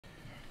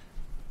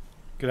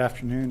Good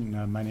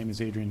afternoon. My name is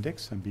Adrian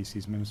Dix. I'm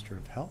BC's Minister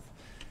of Health.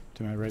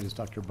 To my right is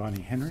Dr.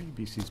 Bonnie Henry,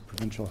 BC's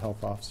Provincial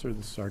Health Officer.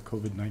 This is our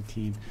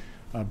COVID-19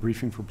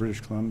 briefing for British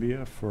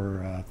Columbia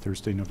for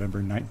Thursday,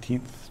 November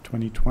 19th,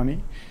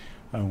 2020.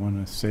 I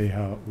want to say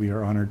how we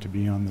are honored to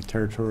be on the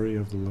territory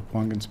of the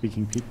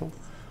Lekwungen-speaking people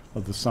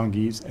of the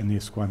Songhees and the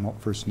Esquimalt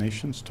First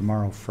Nations.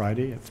 Tomorrow,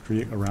 Friday, at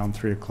around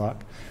 3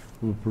 o'clock,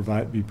 we'll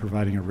be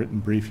providing a written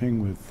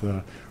briefing with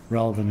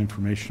relevant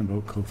information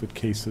about COVID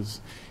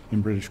cases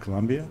in British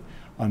Columbia.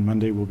 On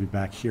Monday, we'll be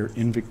back here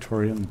in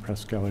Victoria in the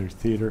Press Gallery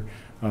Theatre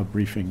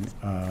briefing.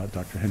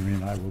 Dr. Henry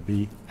and I will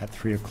be at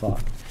 3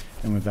 o'clock.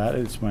 And with that,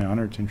 it's my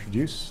honor to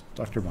introduce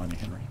Dr. Bonnie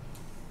Henry.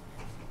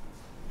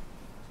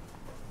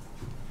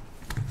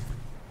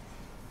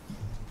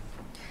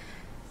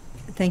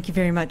 Thank you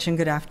very much and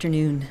good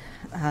afternoon.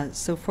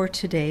 So for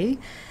today,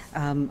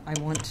 I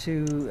want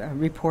to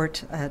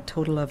report a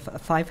total of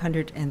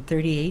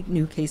 538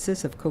 new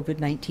cases of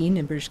COVID-19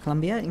 in British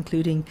Columbia,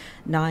 including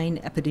 9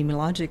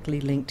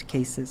 epidemiologically linked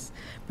cases,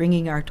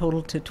 bringing our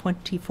total to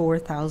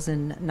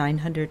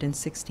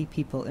 24,960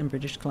 people in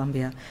British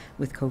Columbia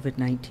with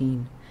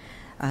COVID-19.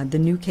 The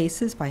new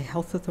cases by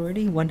Health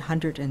Authority,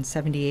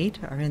 178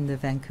 are in the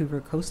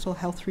Vancouver Coastal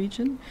Health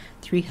Region,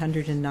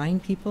 309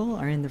 people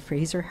are in the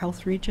Fraser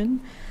Health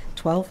Region,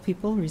 12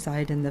 people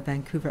reside in the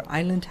Vancouver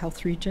Island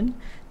Health Region,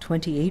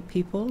 28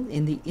 people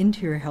in the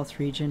Interior Health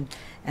Region,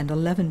 and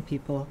 11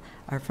 people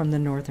are from the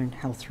Northern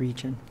Health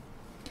Region.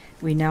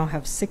 We now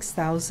have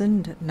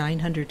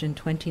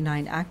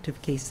 6,929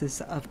 active cases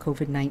of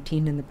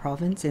COVID-19 in the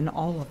province in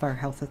all of our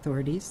health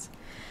authorities.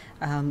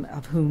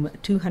 Of whom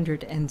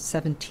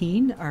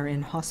 217 are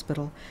in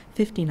hospital,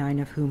 59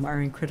 of whom are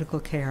in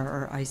critical care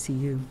or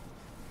ICU.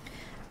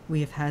 We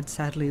have had,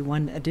 sadly,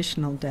 1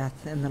 additional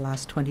death in the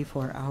last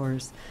 24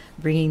 hours,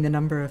 bringing the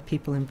number of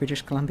people in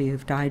British Columbia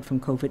who've died from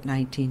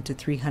COVID-19 to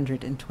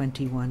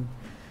 321.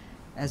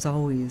 As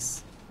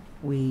always,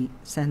 we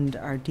send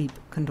our deep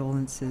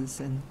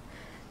condolences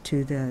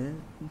to the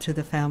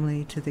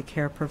family, to the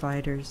care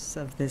providers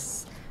of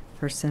this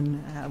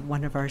person,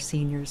 one of our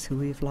seniors who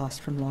we've lost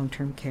from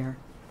long-term care.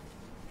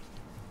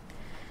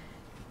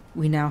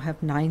 We now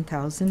have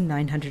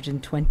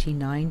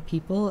 9,929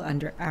 people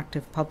under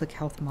active public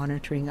health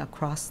monitoring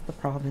across the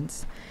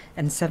province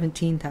and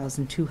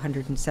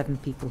 17,207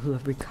 people who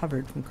have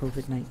recovered from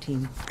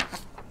COVID-19.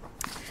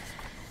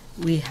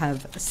 We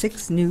have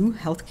 6 new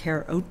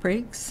healthcare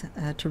outbreaks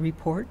to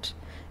report,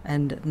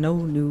 and no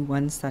new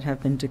ones that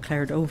have been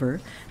declared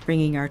over,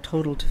 bringing our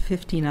total to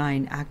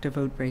 59 active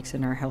outbreaks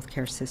in our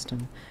healthcare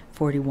system,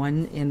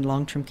 41 in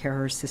long-term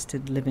care or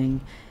assisted living,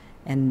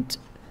 and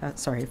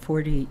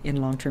 40 in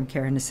long-term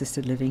care and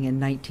assisted living, and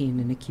 19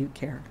 in acute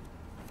care.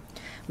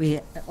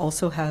 We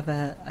also have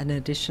an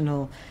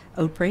additional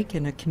outbreak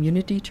in a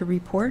community to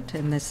report,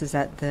 and this is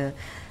at the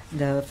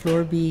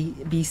Fleur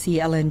BC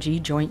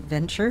LNG joint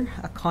venture,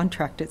 a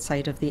contracted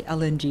site of the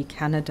LNG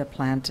Canada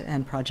plant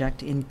and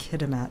project in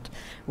Kitimat,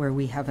 where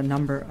we have a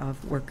number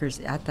of workers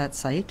at that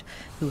site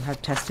who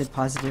have tested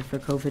positive for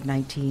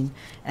COVID-19,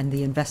 and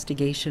the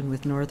investigation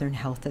with Northern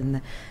Health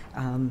and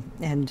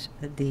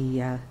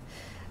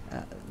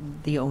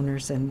the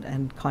owners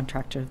and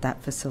contractor of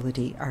that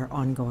facility are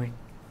ongoing.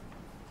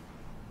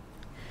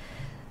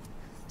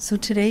 So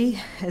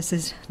today, as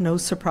is no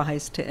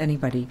surprise to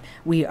anybody,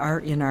 we are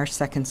in our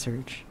second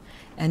surge,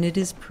 and it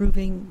is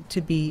proving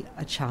to be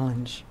a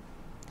challenge.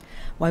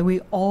 While we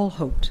all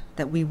hoped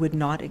that we would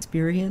not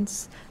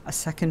experience a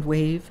second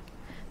wave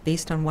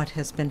based on what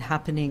has been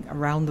happening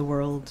around the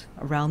world,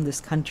 around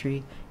this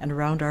country, and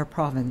around our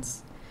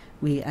province,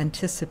 we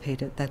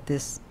anticipated that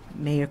this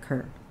may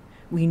occur.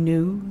 We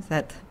knew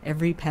that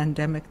every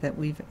pandemic that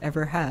we've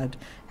ever had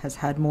has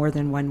had more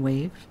than one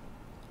wave.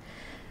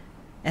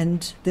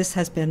 And this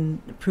has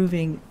been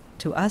proving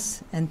to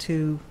us and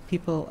to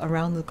people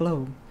around the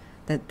globe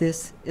that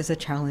this is a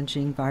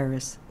challenging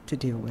virus to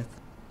deal with.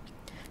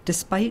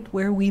 Despite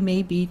where we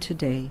may be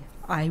today,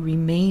 I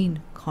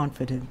remain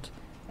confident,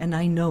 and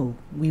I know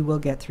we will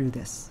get through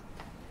this.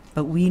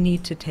 But we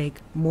need to take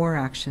more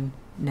action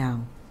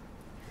now.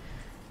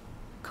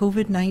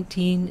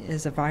 COVID-19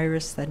 is a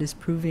virus that is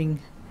proving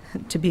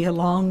to be a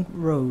long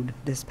road,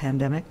 this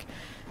pandemic,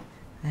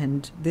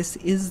 and this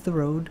is the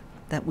road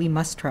that we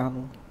must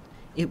travel.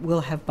 It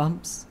will have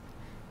bumps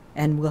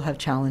and will have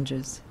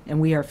challenges, and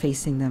we are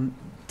facing them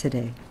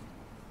today.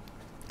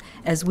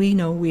 As we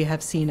know, we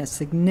have seen a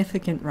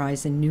significant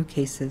rise in new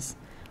cases,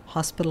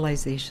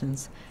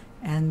 hospitalizations,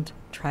 and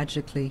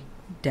tragically,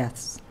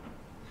 deaths.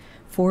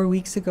 4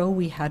 weeks ago,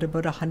 we had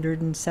about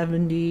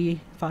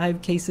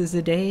 175 cases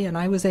a day, and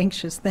I was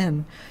anxious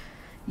then.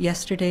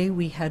 Yesterday,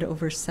 we had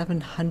over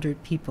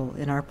 700 people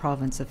in our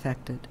province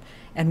affected,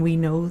 and we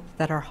know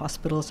that our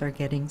hospitals are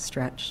getting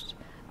stretched.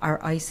 Our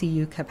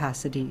ICU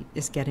capacity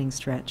is getting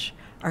stretched.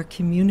 Our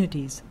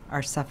communities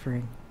are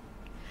suffering.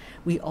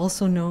 We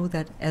also know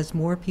that as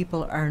more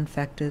people are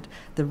infected,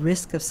 the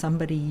risk of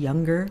somebody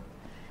younger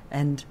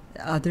and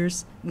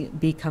others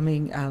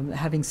becoming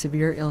having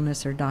severe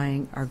illness or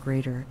dying are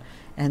greater.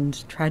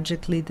 And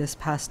tragically, this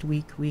past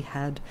week, we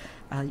had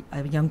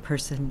a young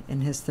person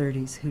in his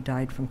 30s who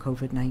died from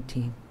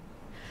COVID-19.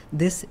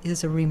 This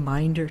is a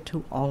reminder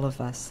to all of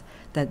us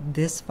that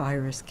this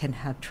virus can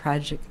have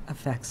tragic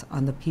effects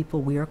on the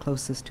people we are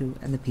closest to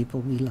and the people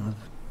we love.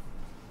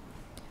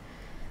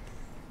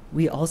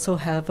 We also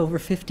have over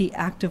 50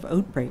 active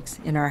outbreaks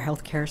in our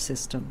healthcare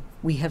system.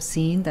 We have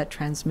seen that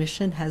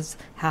transmission has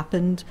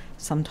happened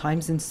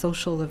sometimes in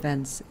social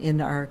events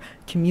in our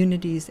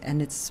communities, and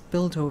it's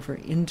spilled over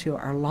into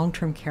our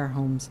long-term care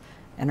homes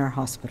and our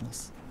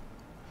hospitals.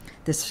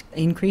 This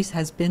increase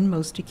has been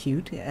most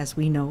acute, as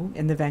we know,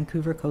 in the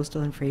Vancouver,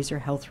 Coastal and Fraser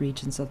health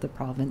regions of the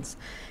province,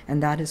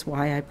 and that is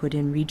why I put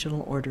in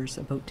regional orders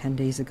about 10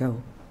 days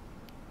ago.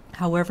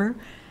 However,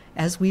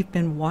 as we've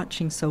been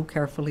watching so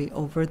carefully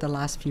over the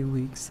last few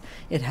weeks,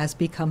 it has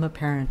become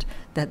apparent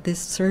that this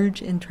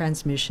surge in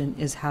transmission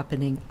is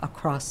happening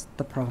across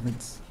the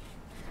province.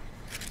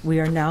 We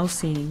are now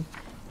seeing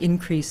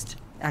increased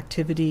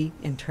activity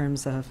in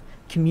terms of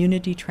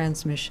community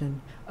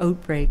transmission,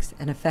 outbreaks,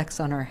 and effects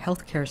on our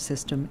healthcare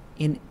system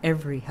in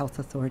every health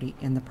authority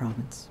in the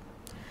province.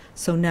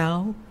 So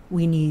now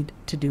we need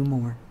to do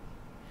more.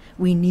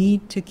 We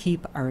need to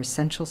keep our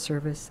essential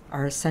service,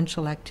 our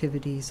essential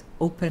activities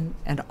open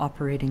and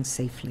operating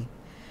safely.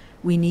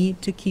 We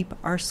need to keep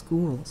our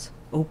schools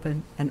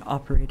open and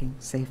operating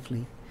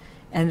safely,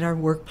 and our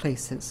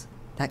workplaces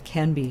that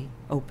can be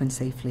open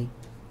safely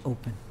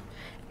open.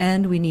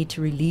 And we need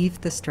to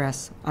relieve the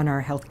stress on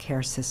our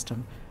healthcare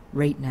system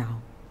right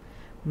now.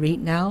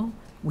 Right now,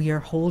 we are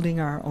holding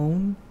our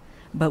own,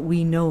 but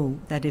we know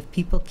that if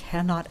people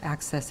cannot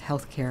access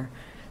healthcare,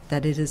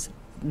 that it is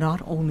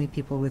not only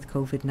people with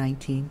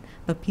COVID-19,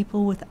 but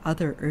people with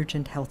other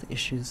urgent health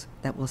issues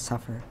that will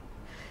suffer.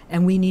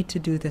 And we need to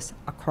do this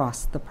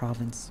across the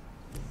province.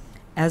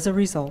 As a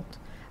result,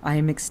 I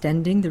am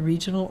extending the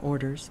regional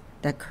orders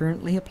that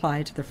currently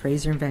apply to the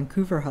Fraser and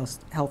Vancouver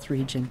health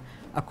region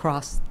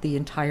across the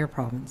entire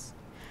province.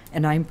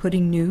 And I'm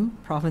putting new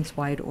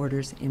province-wide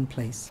orders in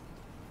place.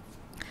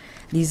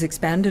 These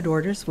expanded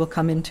orders will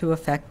come into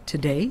effect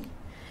today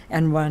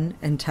and run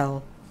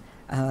until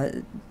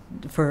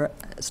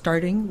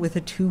starting with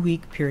a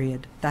 2-week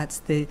period. That's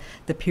the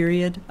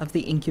period of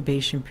the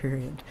incubation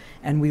period.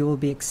 And we will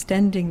be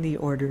extending the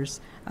orders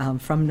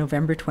from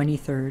November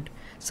 23rd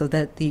so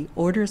that the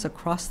orders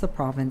across the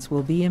province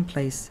will be in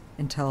place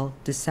until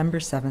December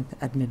 7th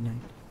at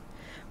midnight.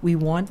 We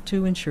want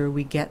to ensure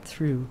we get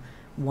through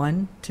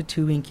 1 to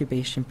 2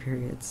 incubation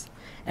periods,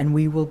 and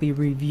we will be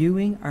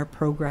reviewing our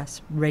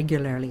progress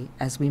regularly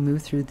as we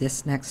move through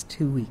this next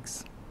 2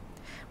 weeks.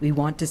 We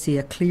want to see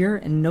a clear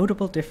and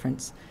notable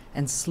difference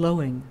and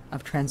slowing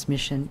of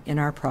transmission in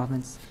our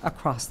province,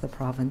 across the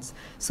province,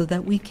 so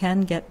that we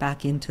can get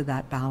back into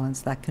that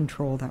balance, that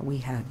control that we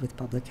had with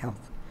public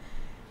health.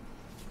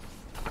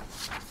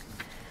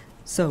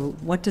 So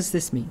what does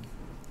this mean?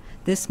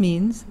 This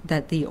means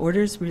that the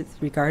orders with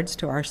regards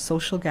to our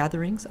social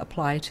gatherings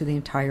apply to the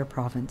entire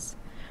province.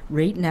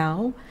 Right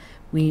now,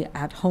 we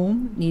at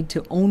home need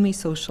to only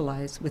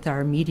socialize with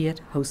our immediate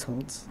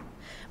households.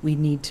 We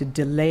need to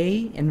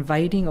delay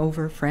inviting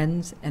over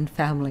friends and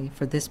family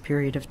for this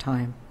period of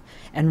time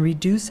and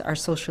reduce our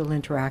social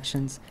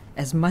interactions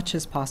as much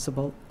as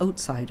possible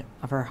outside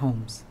of our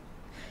homes.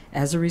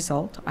 As a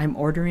result, I'm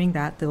ordering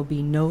that there'll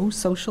be no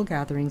social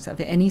gatherings of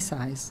any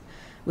size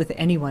with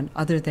anyone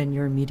other than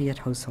your immediate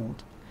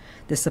household.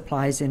 This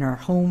applies in our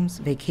homes,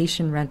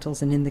 vacation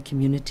rentals, and in the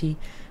community,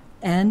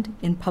 and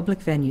in public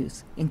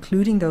venues,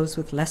 including those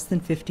with less than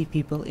 50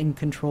 people in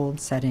controlled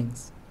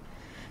settings.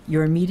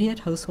 Your immediate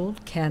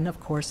household can, of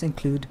course,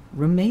 include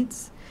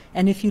roommates,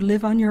 and if you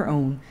live on your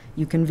own,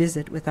 you can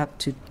visit with up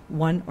to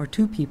 1 or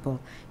 2 people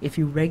if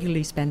you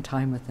regularly spend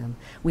time with them.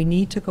 We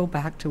need to go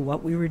back to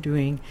what we were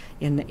doing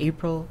in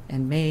April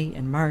and May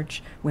and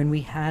March when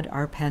we had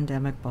our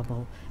pandemic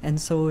bubble.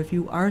 And so if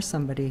you are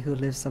somebody who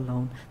lives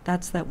alone,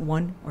 that's that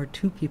 1 or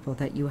 2 people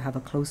that you have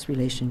a close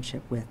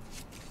relationship with.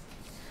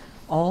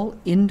 All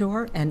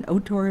indoor and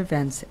outdoor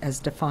events as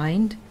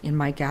defined in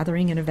my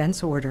gathering and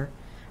events order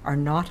are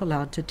not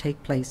allowed to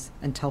take place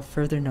until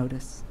further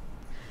notice.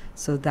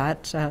 So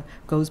that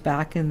goes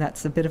back, and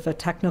that's a bit of a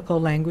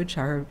technical language.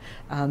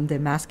 The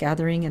mass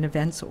gathering and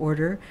events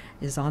order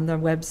is on the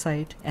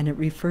website, and it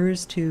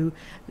refers to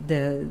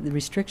the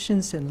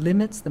restrictions and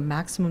limits. The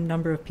maximum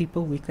number of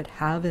people we could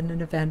have in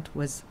an event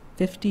was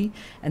 50,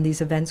 and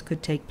these events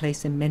could take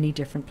place in many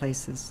different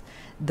places.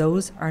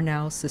 Those are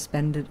now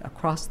suspended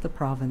across the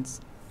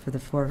province for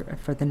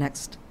the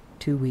next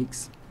 2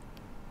 weeks.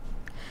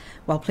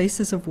 While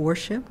places of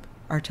worship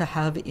are to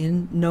have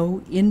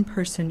no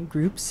in-person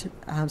groups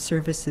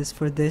services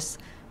for this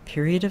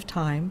period of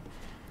time,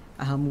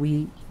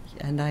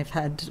 I've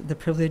had the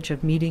privilege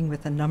of meeting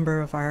with a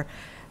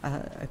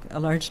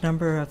large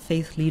number of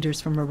faith leaders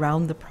from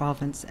around the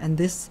province, and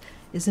this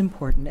is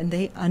important, and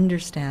they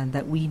understand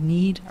that we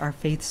need our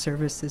faith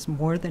services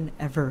more than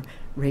ever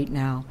right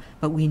now,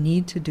 but we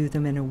need to do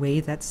them in a way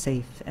that's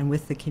safe. And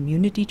with the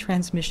community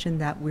transmission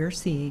that we're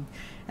seeing,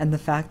 and the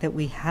fact that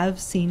we have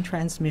seen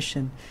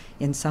transmission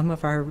in some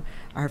of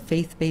our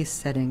faith-based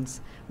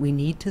settings, we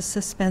need to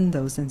suspend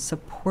those and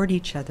support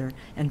each other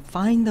and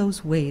find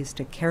those ways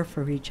to care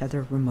for each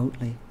other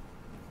remotely.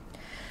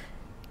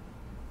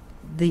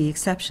 The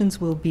exceptions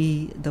will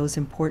be those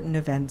important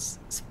events,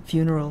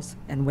 funerals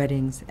and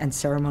weddings and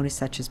ceremonies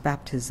such as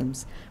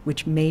baptisms,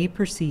 which may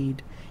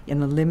proceed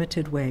in a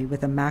limited way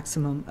with a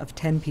maximum of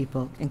 10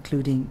 people,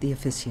 including the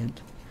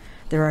officiant.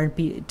 There are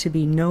to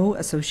be no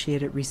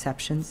associated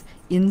receptions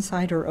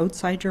inside or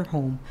outside your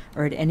home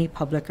or at any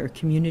public or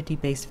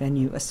community-based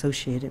venue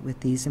associated with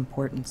these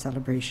important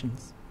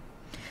celebrations.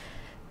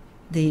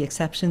 The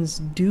exceptions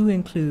do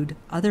include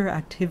other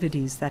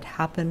activities that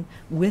happen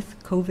with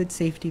COVID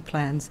safety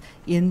plans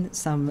in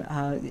some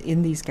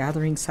in these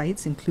gathering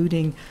sites,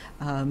 including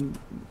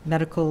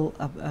medical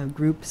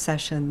group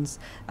sessions,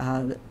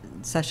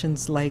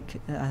 sessions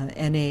like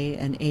NA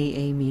and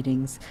AA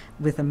meetings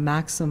with a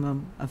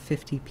maximum of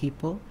 50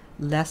 people,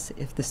 less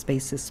if the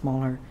space is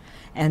smaller,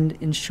 and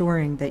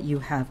ensuring that you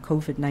have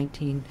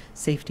COVID-19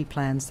 safety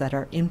plans that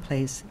are in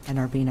place and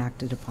are being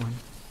acted upon.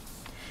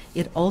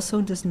 It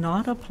also does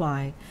not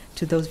apply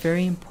to those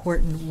very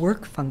important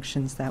work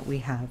functions that we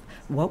have.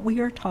 What we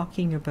are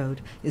talking about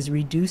is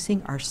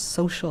reducing our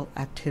social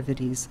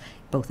activities,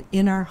 both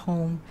in our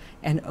home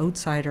and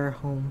outside our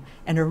home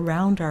and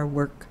around our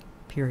work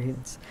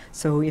periods.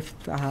 So if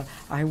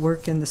I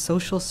work in the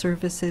social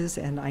services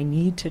and I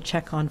need to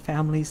check on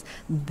families,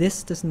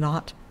 this does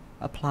not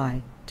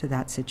apply to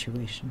that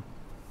situation.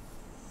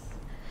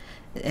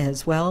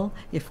 As well,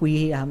 if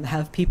we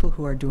have people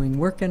who are doing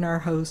work in our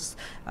house,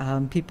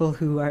 people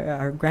who are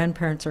our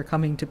grandparents are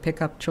coming to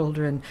pick up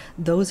children,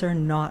 those are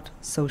not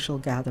social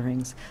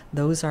gatherings.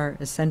 Those are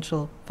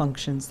essential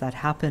functions that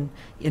happen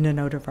in and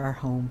out of our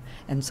home,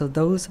 and so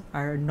those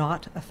are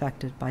not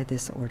affected by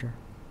this order.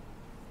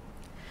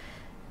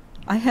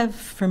 I have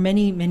for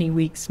many, many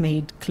weeks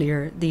made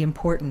clear the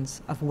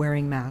importance of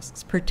wearing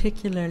masks,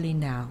 particularly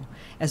now,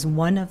 as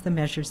one of the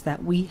measures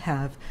that we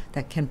have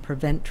that can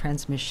prevent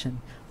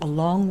transmission,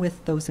 along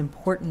with those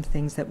important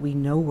things that we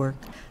know work,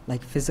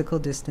 like physical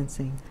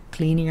distancing,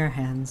 cleaning our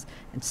hands,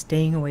 and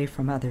staying away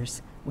from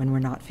others when we're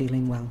not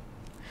feeling well.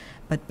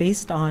 But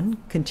based on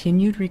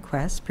continued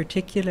requests,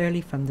 particularly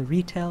from the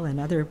retail and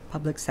other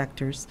public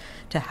sectors,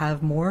 to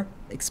have more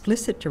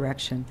explicit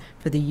direction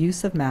for the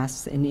use of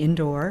masks in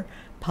indoor,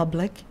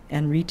 public,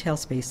 and retail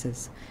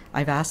spaces,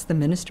 I've asked the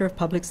Minister of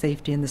Public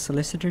Safety and the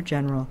Solicitor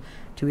General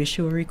to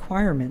issue a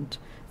requirement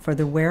for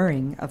the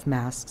wearing of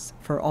masks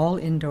for all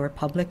indoor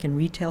public and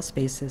retail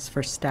spaces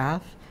for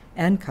staff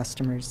and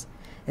customers,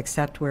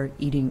 except where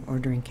eating or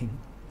drinking.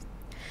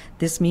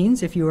 This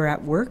means if you are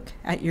at work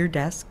at your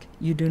desk,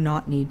 you do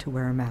not need to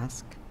wear a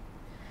mask.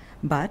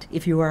 But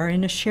if you are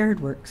in a shared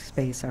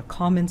workspace, a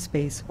common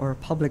space, or a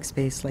public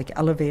space like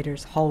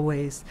elevators,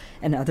 hallways,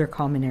 and other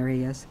common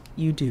areas,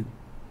 you do.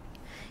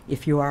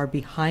 If you are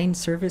behind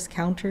service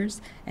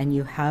counters and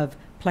you have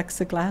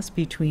plexiglass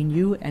between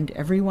you and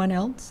everyone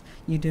else,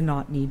 you do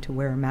not need to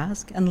wear a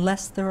mask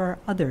unless there are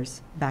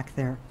others back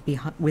there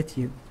with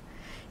you.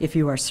 If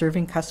you are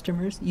serving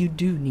customers, you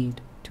do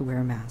need to wear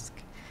a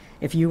mask.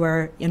 If you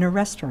are in a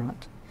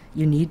restaurant,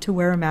 you need to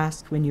wear a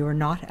mask when you are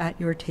not at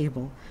your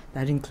table.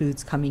 That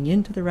includes coming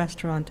into the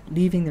restaurant,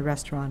 leaving the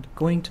restaurant,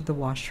 going to the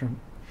washroom.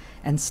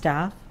 And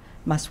staff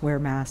must wear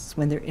masks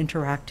when they're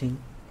interacting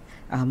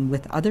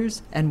with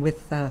others and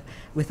with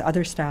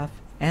other staff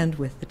and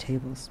with the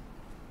tables.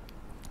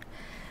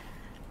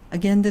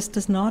 Again, this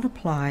does not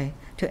apply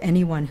to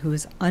anyone who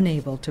is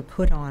unable to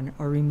put on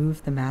or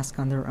remove the mask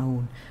on their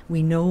own.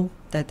 We know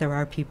that there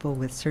are people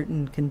with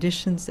certain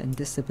conditions and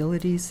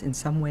disabilities in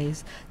some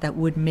ways that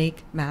would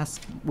make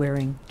mask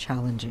wearing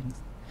challenging.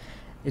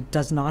 It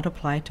does not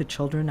apply to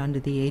children under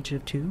the age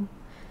of 2,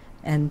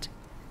 and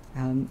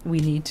we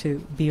need to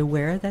be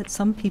aware that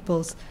some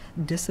people's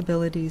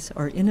disabilities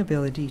or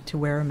inability to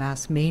wear a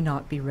mask may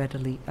not be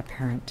readily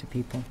apparent to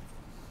people.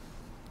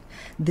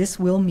 This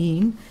will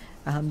mean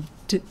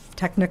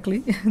technically,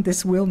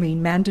 this will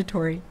mean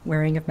mandatory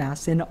wearing of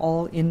masks in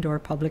all indoor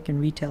public and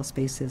retail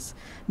spaces,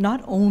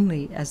 not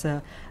only as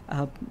a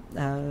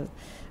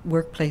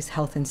workplace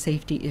health and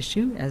safety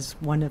issue, as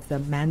one of the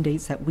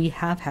mandates that we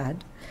have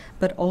had,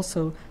 but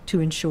also to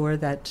ensure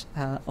that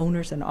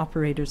owners and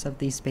operators of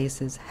these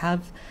spaces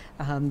have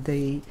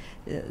the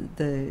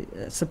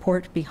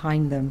support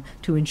behind them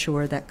to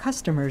ensure that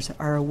customers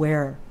are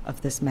aware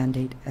of this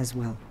mandate as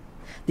well.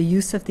 The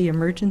use of the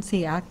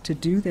Emergency Act to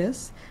do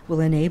this will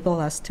enable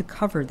us to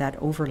cover that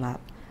overlap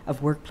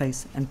of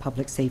workplace and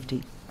public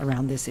safety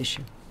around this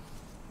issue.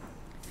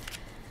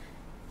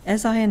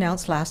 As I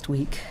announced last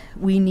week,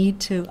 we need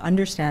to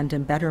understand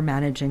and better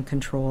manage and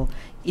control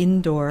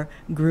indoor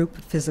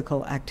group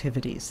physical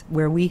activities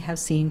where we have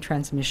seen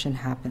transmission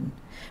happen.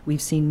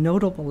 We've seen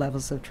notable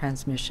levels of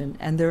transmission,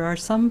 and there are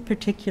some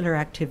particular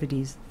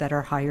activities that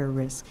are higher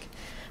risk.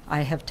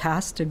 I have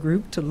tasked a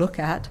group to look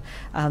at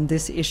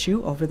this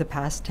issue over the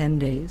past 10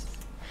 days.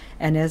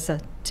 And as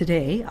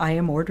today, I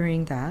am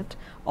ordering that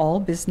all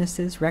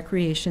businesses,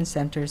 recreation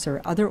centers,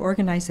 or other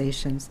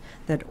organizations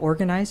that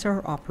organize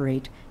or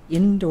operate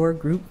indoor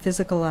group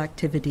physical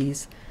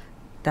activities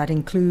that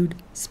include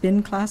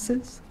spin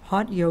classes,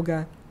 hot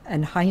yoga,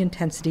 and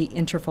high-intensity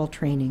interval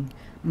training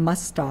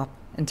must stop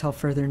until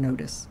further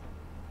notice.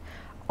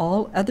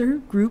 All other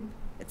group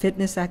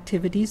fitness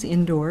activities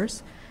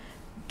indoors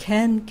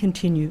can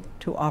continue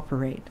to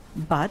operate,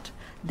 but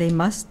they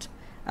must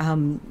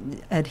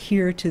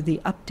adhere to the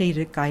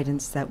updated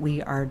guidance that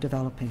we are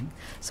developing.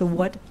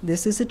 So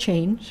this is a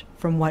change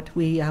from what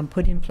we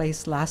put in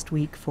place last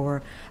week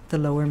for the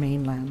Lower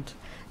Mainland.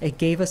 It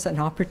gave us an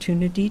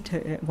opportunity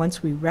to,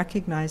 once we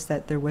recognized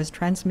that there was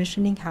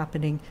transmission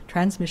happening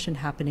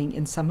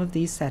in some of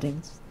these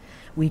settings,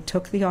 we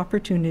took the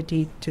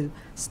opportunity to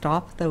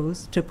stop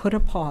those, to put a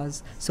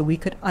pause so we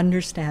could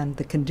understand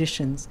the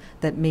conditions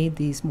that made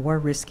these more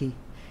risky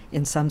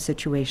in some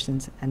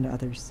situations and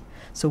others.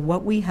 So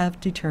what we have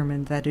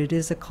determined that it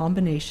is a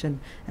combination,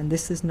 and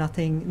this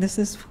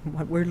is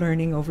what we're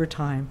learning over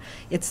time.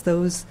 It's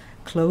those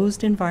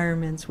closed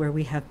environments where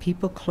we have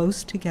people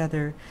close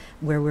together,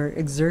 where we're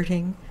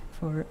exerting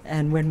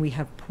and when we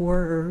have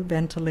poorer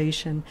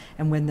ventilation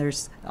and when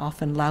there's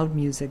often loud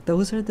music.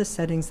 Those are the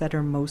settings that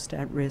are most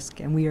at risk,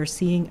 and we are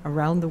seeing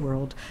around the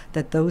world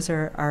that those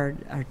are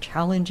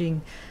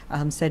challenging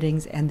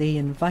settings, and they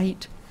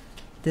invite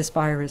this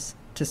virus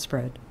to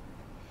spread.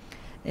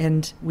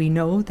 And we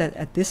know that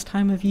at this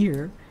time of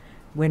year,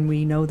 when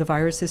we know the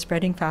virus is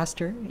spreading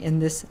faster in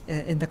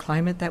the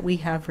climate that we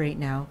have right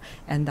now,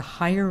 and the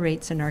higher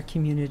rates in our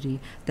community,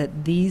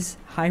 that these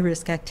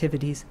high-risk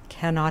activities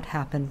cannot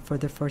happen for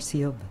the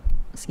foreseeable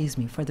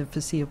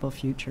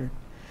future.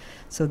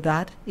 So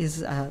that is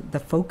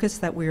the focus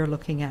that we are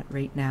looking at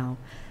right now.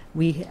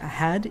 We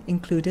had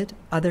included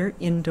other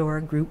indoor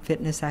group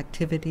fitness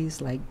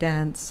activities like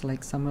dance,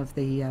 like some of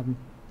the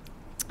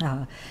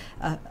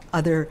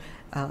other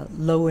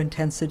lower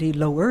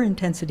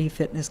intensity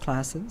fitness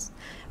classes,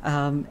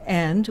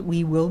 and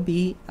we will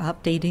be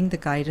updating the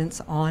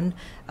guidance on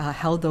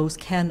how those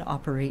can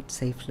operate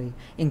safely,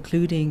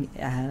 including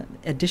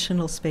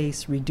additional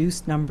space,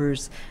 reduced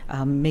numbers,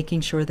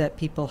 making sure that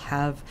people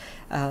have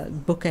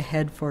book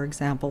ahead, for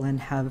example, and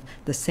have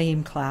the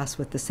same class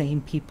with the same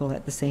people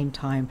at the same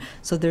time.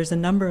 So there's a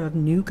number of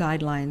new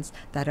guidelines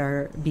that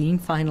are being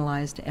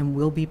finalized and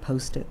will be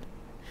posted.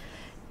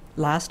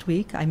 Last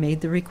week, I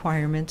made the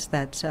requirement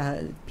that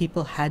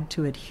people had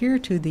to adhere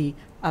to the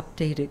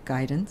updated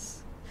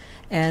guidance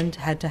and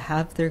had to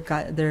have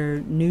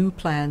their new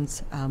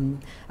plans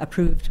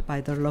approved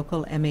by the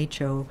local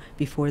MHO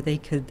before they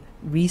could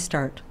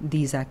restart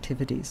these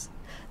activities.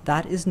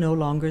 That is no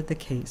longer the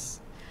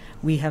case.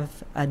 We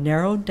have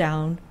narrowed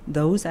down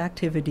those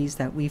activities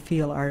that we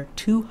feel are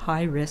too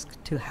high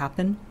risk to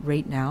happen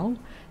right now,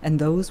 and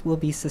those will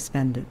be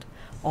suspended.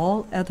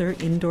 All other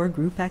indoor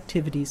group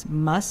activities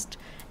must,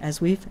 as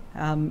we've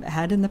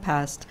had in the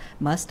past,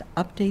 must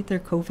update their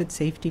COVID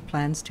safety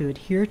plans to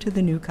adhere to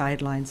the new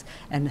guidelines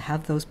and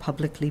have those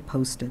publicly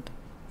posted.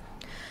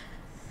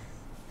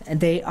 And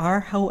they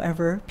are,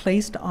 however,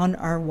 placed on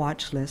our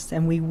watch list,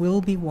 and we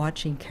will be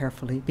watching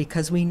carefully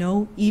because we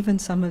know even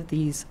some of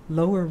these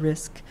lower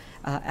risk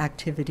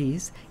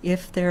activities,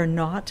 if they're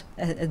not,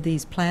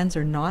 these plans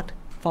are not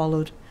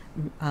followed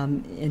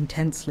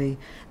intensely,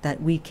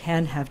 that we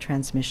can have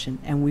transmission,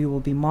 and we will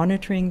be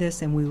monitoring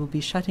this, and we will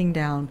be shutting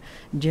down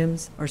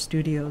gyms or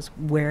studios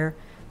where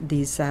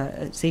these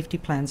safety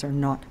plans are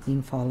not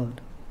being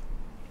followed.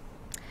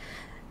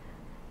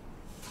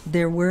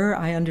 There were,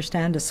 I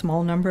understand, a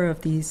small number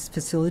of these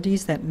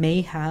facilities that may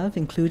have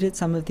included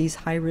some of these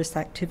high-risk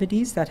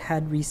activities that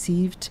had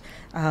received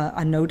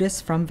a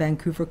notice from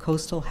Vancouver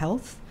Coastal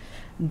Health.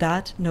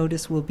 That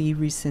notice will be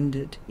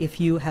rescinded. If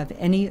you have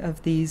any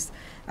of these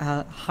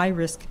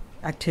high-risk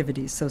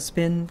activities, so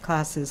spin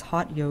classes,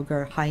 hot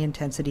yoga,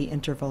 high-intensity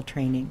interval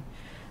training,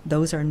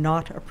 those are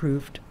not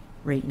approved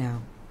right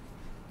now.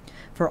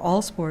 For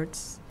all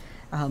sports,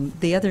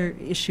 the other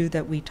issue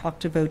that we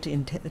talked about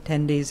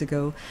 10 days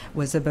ago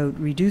was about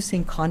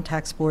reducing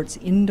contact sports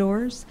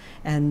indoors,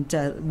 and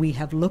we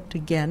have looked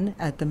again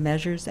at the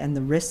measures and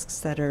the risks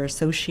that are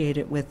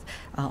associated with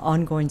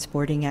ongoing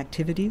sporting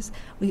activities.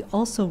 We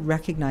also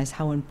recognize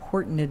how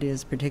important it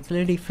is,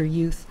 particularly for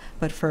youth,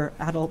 but for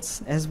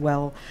adults as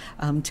well,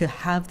 to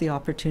have the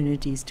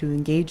opportunities to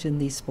engage in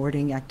these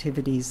sporting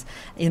activities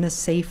in a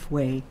safe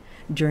way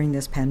during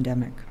this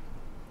pandemic.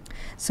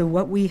 So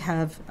what we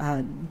have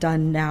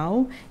done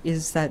now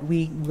is that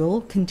we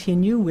will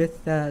continue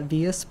with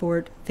Via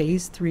Sport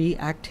Phase 3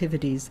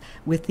 activities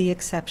with the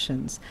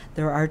exceptions.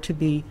 There are to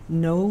be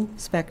no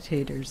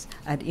spectators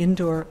at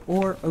indoor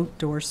or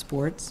outdoor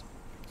sports,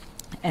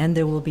 and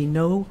there will be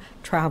no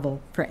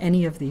travel for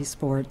any of these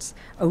sports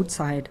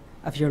outside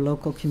of your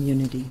local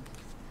community.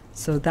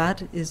 So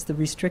that is the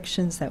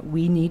restrictions that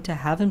we need to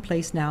have in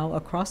place now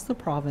across the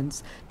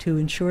province to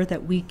ensure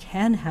that we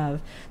can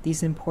have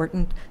these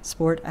important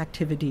sport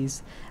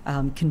activities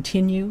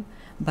continue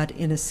but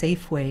in a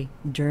safe way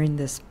during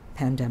this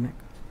pandemic.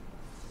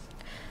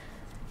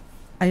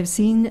 I have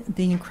seen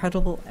the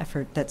incredible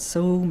effort that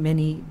so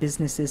many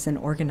businesses and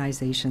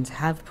organizations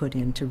have put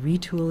into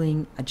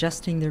retooling,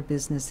 adjusting their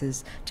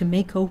businesses to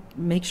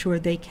make sure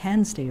they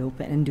can stay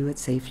open and do it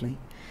safely.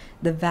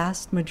 The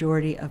vast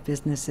majority of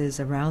businesses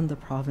around the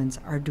province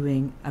are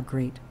doing a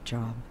great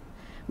job.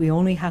 We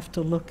only have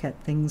to look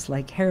at things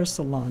like hair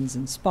salons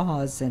and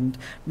spas and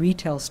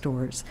retail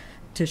stores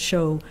to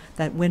show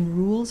that when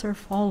rules are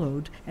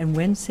followed and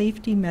when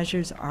safety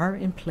measures are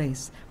in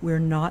place, we're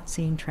not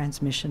seeing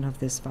transmission of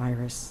this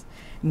virus.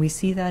 And we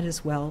see that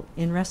as well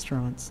in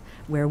restaurants,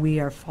 where we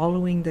are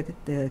following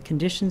the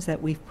conditions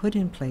that we've put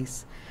in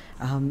place,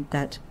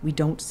 that we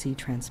don't see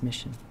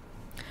transmission.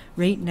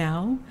 Right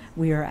now,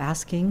 we are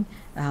asking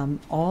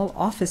all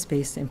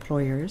office-based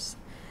employers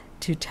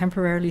to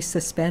temporarily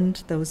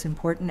suspend those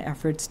important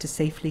efforts to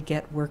safely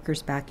get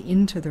workers back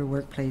into their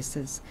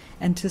workplaces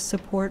and to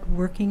support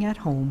working at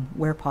home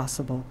where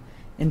possible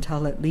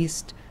until at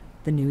least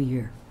the new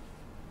year.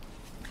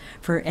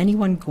 For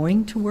anyone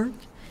going to work,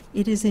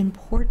 it is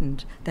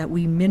important that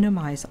we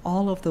minimize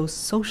all of those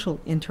social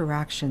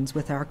interactions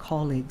with our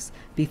colleagues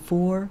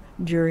before,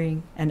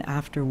 during, and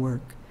after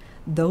work.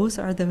 Those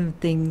are the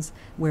things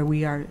where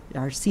we are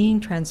seeing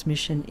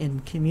transmission in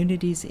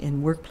communities,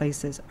 in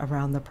workplaces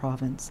around the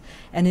province.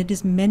 And it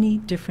is many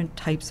different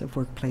types of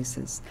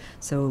workplaces.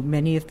 So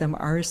many of them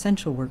are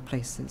essential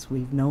workplaces.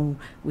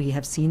 We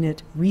have seen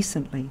it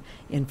recently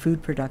in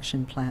food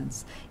production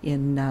plants,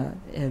 in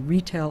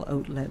retail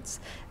outlets,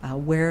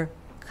 where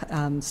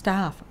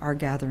staff are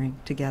gathering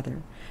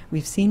together.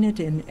 We've seen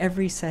it in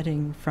every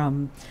setting,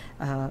 from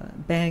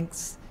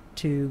banks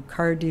to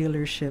car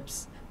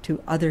dealerships to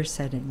other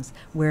settings,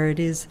 where it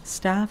is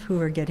staff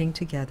who are getting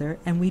together,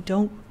 and we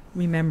don't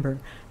remember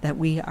that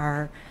we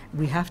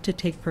have to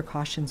take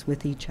precautions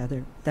with each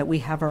other, that we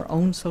have our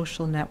own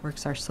social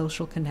networks, our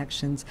social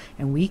connections,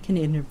 and we can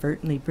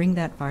inadvertently bring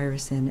that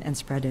virus in and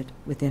spread it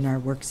within our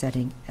work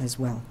setting as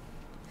well.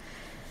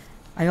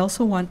 I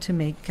also want to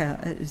make,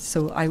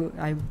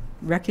 I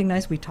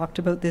recognize we talked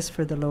about this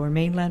for the Lower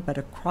Mainland, but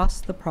across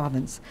the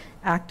province,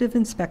 active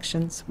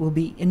inspections will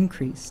be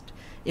increased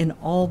in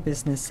all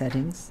business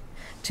settings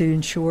to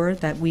ensure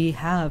that we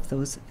have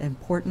those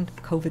important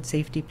COVID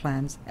safety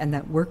plans and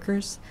that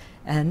workers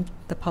and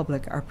the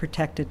public are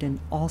protected in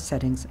all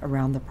settings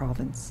around the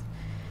province.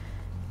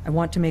 I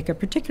want to make a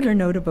particular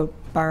note about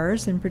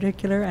bars in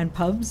particular and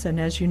pubs, and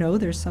as you know,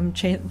 there's some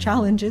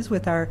challenges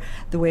with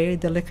the way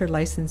the liquor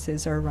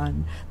licenses are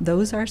run.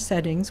 Those are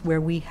settings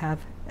where we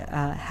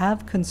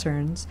have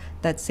concerns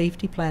that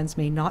safety plans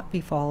may not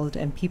be followed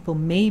and people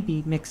may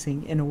be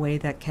mixing in a way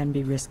that can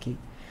be risky.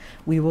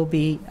 We will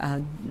be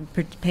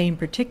paying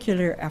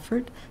particular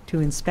effort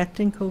to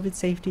inspecting COVID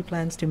safety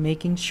plans, to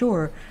making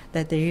sure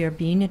that they are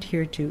being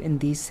adhered to in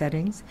these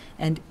settings.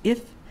 And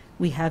if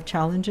we have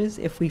challenges,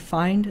 if we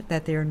find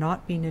that they are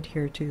not being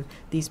adhered to,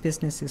 these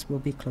businesses will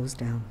be closed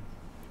down.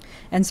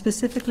 And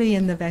specifically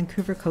in the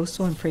Vancouver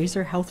Coastal and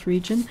Fraser Health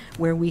region,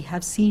 where we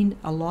have seen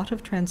a lot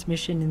of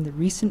transmission in the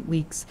recent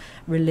weeks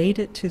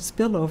related to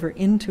spillover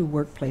into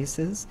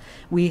workplaces,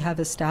 we have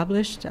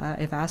established,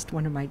 I've asked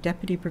one of my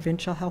deputy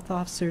provincial health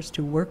officers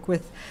to work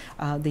with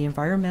the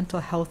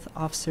environmental health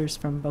officers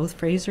from both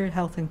Fraser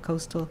Health and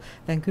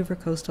Vancouver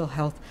Coastal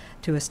Health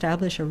to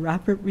establish a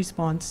rapid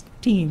response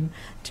team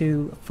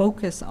to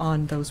focus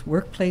on those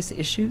workplace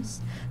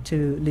issues,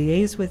 to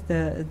liaise with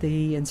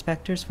the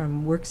inspectors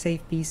from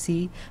WorkSafe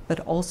BC, but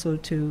also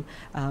to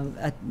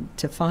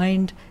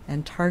find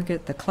and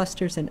target the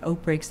clusters and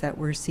outbreaks that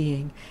we're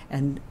seeing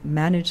and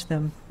manage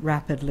them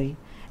rapidly.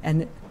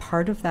 And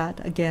part of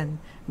that, again,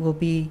 will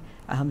be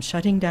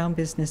shutting down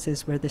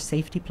businesses where the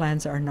safety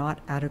plans are not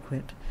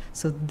adequate.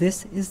 So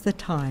this is the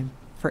time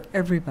for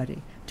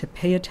everybody to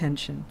pay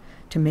attention,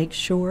 to make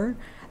sure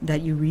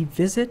that you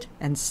revisit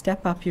and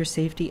step up your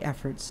safety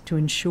efforts to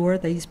ensure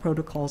these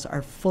protocols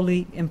are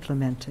fully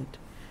implemented.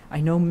 I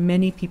know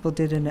many people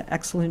did an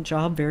excellent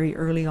job very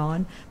early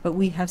on, but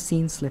we have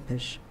seen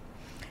slippage.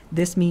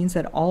 This means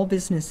that all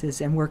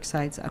businesses and work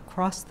sites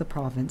across the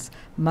province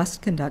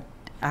must conduct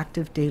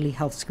active daily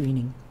health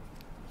screening.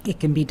 It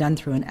can be done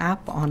through an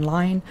app,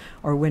 online,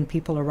 or when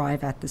people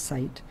arrive at the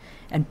site.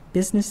 And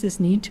businesses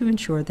need to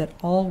ensure that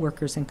all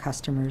workers and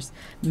customers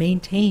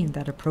maintain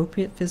that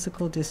appropriate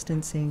physical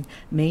distancing,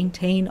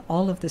 maintain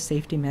all of the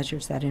safety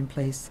measures that are in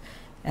place,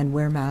 and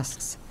wear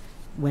masks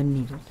when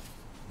needed.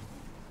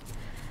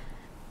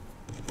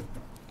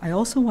 I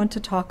also want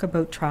to talk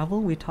about travel.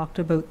 We talked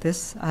about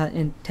this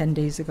 10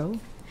 days ago,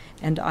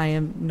 and I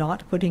am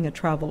not putting a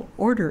travel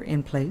order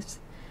in place.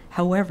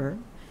 However,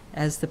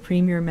 as the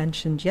Premier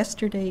mentioned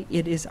yesterday,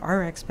 it is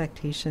our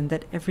expectation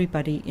that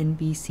everybody in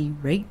BC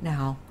right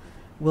now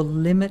will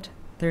limit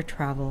their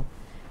travel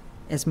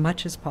as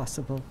much as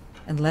possible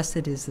unless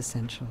it is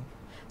essential.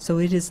 So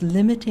it is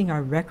limiting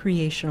our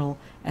recreational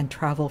and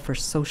travel for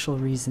social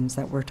reasons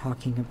that we're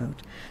talking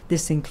about.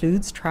 This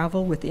includes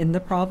travel within the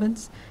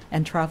province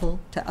and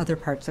travel to other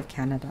parts of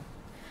Canada.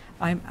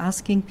 I'm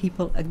asking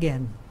people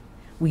again,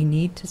 we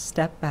need to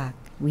step back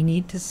We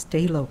need to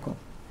stay local.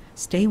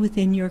 Stay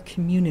within your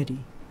community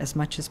as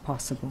much as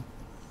possible.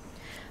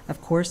 Of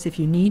course, if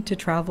you need to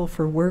travel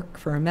for work,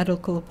 for a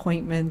medical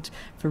appointment,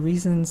 for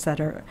reasons that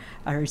are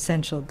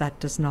essential, that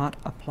does not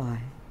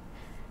apply.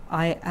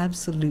 I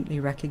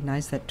absolutely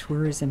recognize that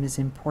tourism is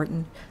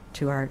important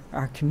to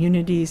our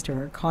communities, to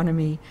our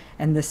economy,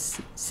 and the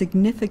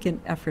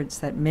significant efforts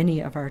that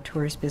many of our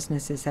tourist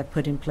businesses have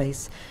put in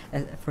place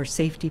for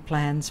safety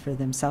plans for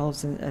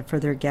themselves and for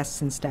their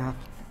guests and staff.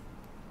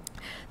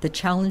 The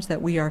challenge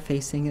that we are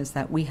facing is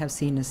that we have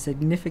seen a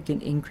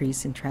significant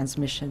increase in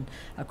transmission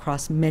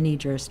across many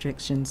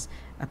jurisdictions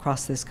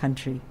across this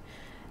country.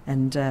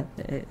 And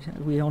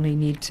we only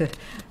need to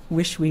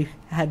wish we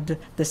had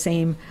the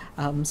same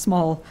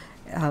small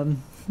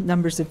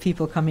numbers of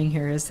people coming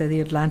here as the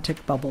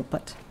Atlantic bubble,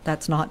 but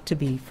that's not to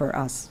be for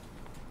us.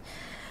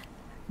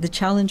 The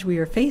challenge we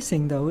are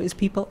facing, though, is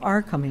people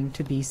are coming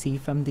to BC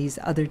from these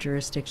other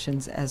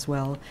jurisdictions as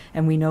well.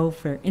 And we know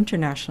for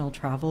international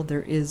travel,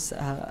 there is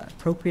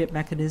appropriate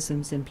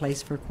mechanisms in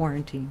place for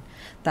quarantine.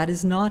 That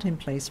is not in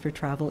place for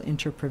travel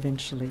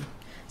interprovincially.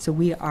 So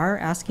we are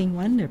asking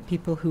there are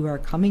people who are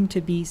coming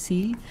to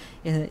BC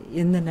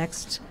in the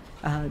next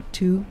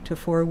 2 to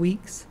 4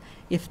 weeks.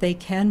 If they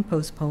can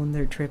postpone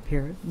their trip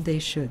here, they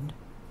should.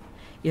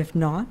 If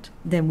not,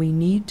 then we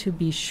need to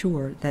be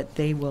sure that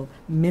they will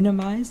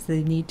minimize.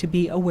 They need to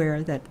be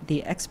aware that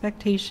the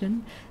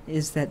expectation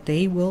is that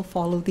they will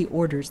follow the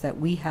orders that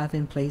we have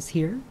in place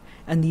here,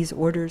 and these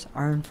orders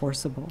are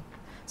enforceable.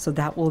 So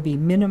that will be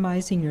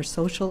minimizing your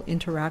social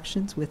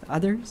interactions with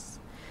others,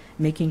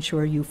 making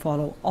sure you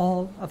follow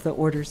all of the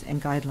orders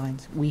and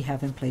guidelines we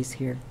have in place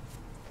here.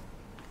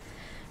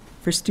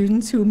 For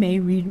students who may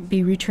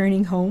be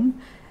returning home,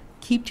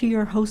 keep to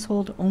your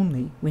household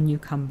only when you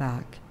come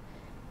back.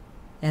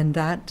 And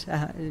that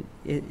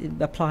it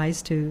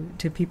applies to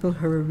people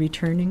who are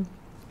returning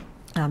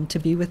to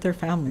be with their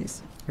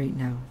families right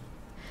now.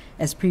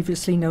 As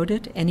previously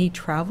noted, any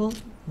travel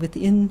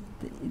within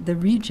the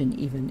region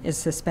even is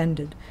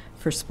suspended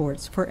for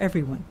sports for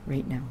everyone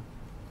right now.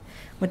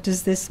 What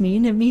does this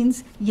mean? It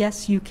means,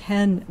 yes, you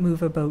can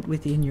move about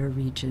within your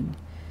region.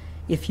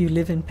 If you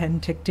live in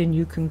Penticton,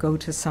 you can go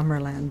to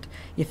Summerland.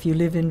 If you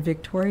live in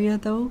Victoria,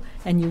 though,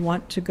 and you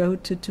want to go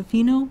to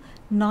Tofino,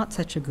 not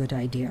such a good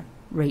idea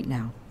right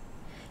now.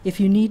 If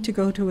you need to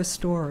go to a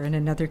store in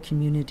another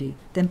community,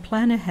 then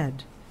plan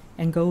ahead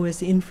and go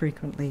as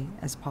infrequently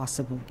as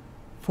possible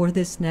for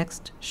this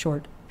next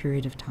short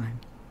period of time.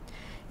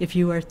 If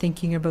you are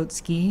thinking about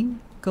skiing,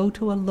 go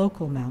to a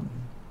local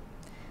mountain.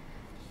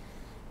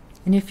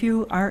 And if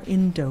you are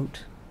in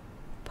doubt,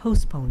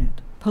 postpone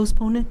it.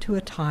 Postpone it to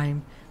a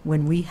time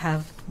when we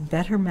have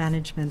better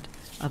management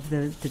of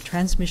the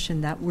transmission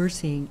that we're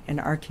seeing in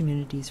our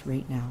communities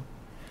right now.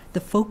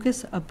 The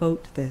focus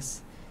about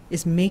this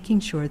is making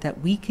sure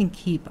that we can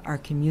keep our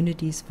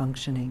communities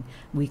functioning.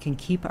 We can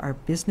keep our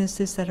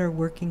businesses that are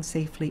working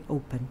safely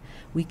open.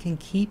 We can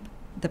keep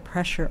the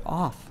pressure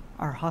off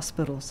our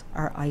hospitals,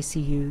 our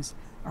ICUs,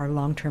 our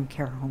long-term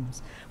care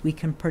homes. We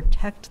can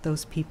protect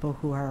those people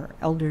who are our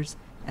elders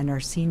and our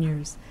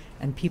seniors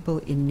and people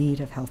in need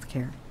of health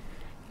care.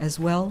 As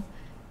well,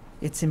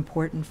 it's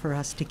important for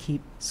us to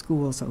keep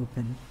schools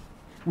open.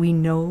 We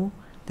know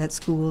that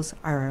schools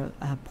are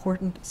an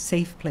important,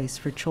 safe place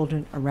for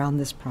children around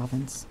this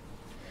province.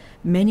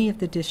 Many of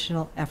the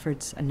additional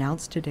efforts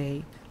announced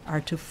today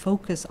are to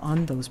focus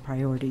on those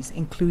priorities,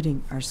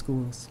 including our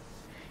schools.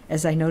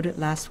 As I noted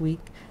last week,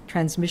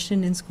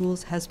 transmission in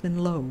schools has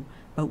been low,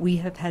 but we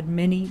have had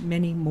many,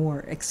 many more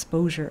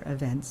exposure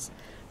events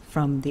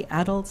from the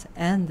adults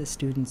and the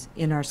students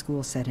in our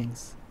school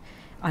settings.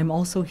 I'm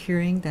also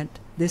hearing that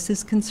this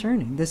is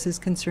concerning. This is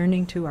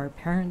concerning to our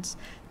parents,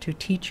 to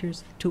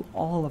teachers, to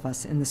all of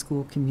us in the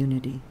school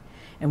community.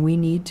 And we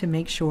need to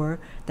make sure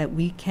that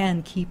we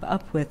can keep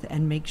up with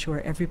and make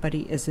sure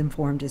everybody is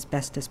informed as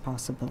best as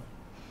possible.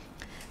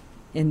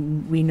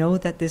 And we know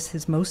that this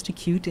is most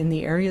acute in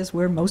the areas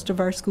where most of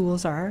our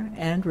schools are,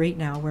 and right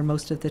now where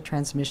most of the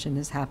transmission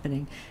is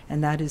happening,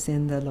 and that is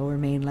in the Lower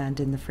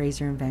Mainland, in the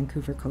Fraser and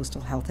Vancouver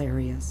coastal health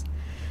areas.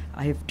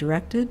 I have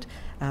directed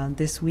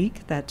this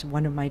week that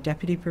one of my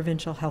deputy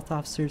provincial health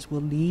officers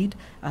will lead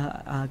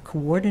a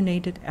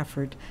coordinated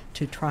effort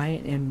to try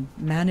and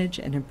manage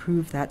and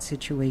improve that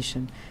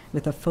situation,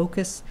 with a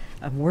focus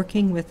of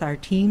working with our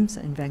teams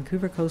in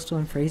Vancouver Coastal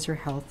and Fraser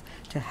Health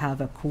to have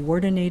a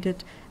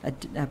coordinated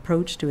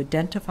approach to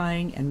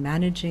identifying and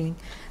managing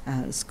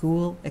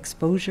school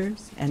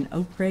exposures and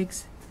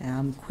outbreaks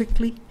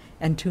quickly,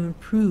 and to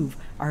improve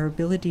our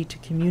ability to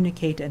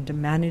communicate and to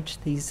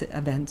manage these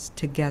events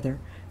together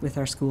with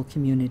our school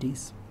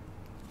communities.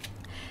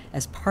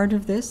 As part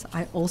of this,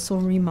 I also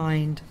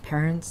remind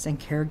parents and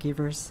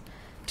caregivers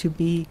to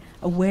be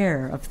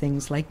aware of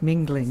things like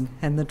mingling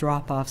and the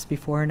drop-offs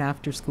before and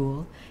after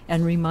school,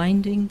 and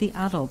reminding the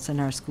adults in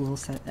our school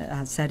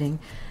setting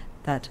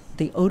that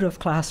the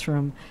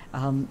out-of-classroom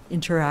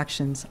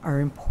interactions are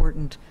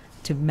important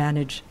to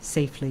manage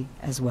safely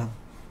as well.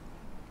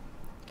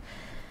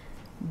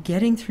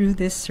 Getting through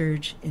this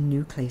surge in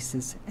new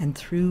cases and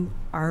through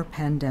our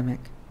pandemic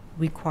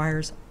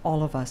requires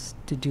all of us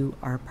to do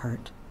our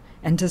part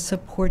and to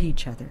support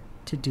each other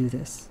to do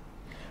this.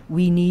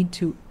 We need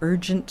to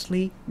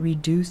urgently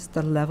reduce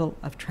the level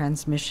of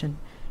transmission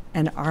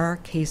and our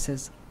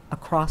cases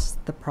across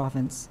the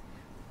province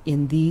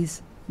in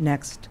these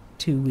next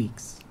 2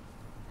 weeks.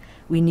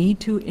 We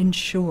need to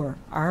ensure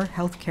our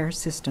healthcare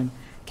system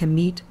can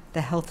meet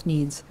the health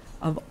needs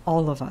of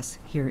all of us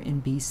here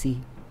in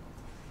BC.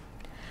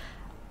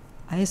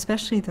 I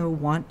especially, though,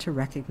 want to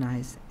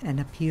recognize and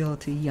appeal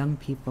to young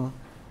people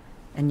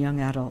and young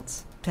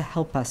adults to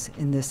help us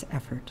in this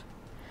effort.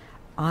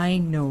 I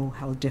know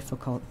how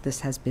difficult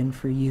this has been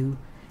for you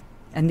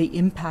and the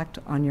impact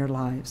on your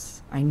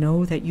lives. I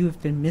know that you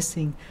have been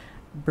missing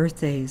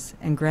birthdays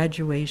and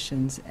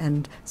graduations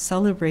and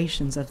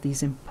celebrations of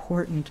these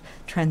important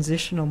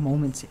transitional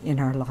moments in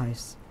our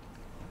lives.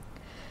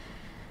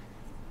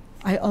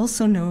 I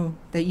also know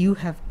that you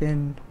have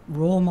been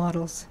role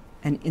models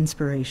and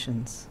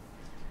inspirations.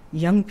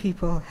 Young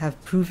people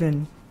have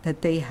proven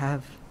that they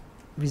have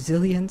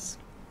resilience,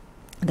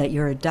 that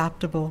you're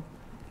adaptable,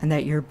 and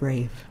that you're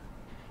brave.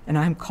 And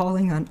I'm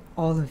calling on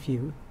all of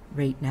you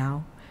right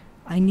now.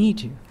 I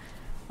need you.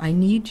 I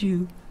need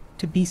you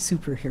to be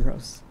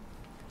superheroes,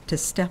 to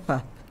step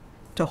up,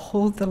 to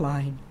hold the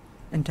line,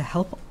 and to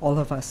help all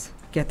of us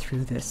get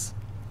through this.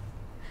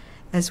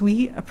 As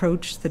we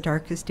approach the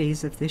darkest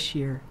days of this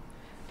year,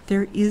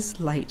 there is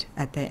light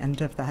at the end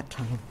of that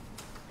tunnel.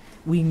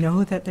 We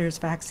know that there's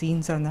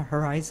vaccines on the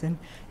horizon,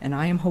 and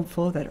I am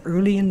hopeful that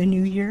early in the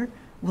new year,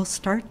 we'll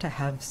start to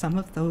have some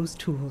of those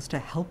tools to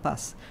help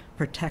us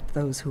protect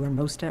those who are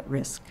most at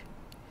risk.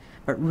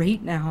 But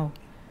right now,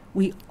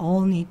 we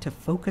all need to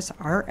focus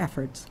our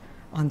efforts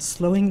on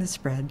slowing the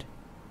spread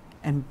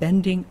and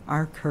bending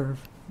our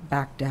curve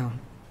back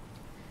down.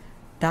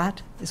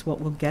 That is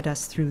what will get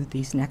us through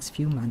these next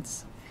few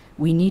months.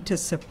 We need to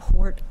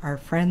support our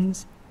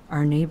friends,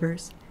 our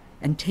neighbors,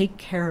 and take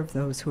care of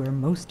those who are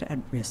most at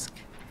risk.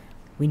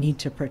 We need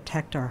to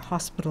protect our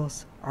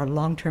hospitals, our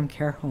long-term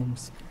care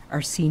homes,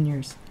 our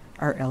seniors,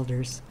 our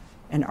elders,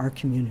 and our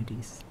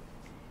communities.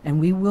 And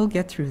we will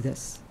get through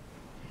this,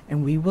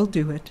 and we will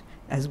do it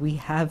as we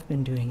have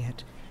been doing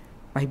it,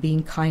 by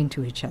being kind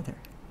to each other,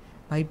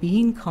 by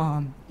being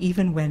calm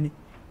even when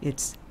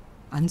it's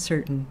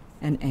uncertain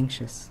and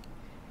anxious.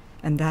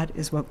 And that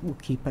is what will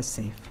keep us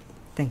safe.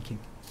 Thank you.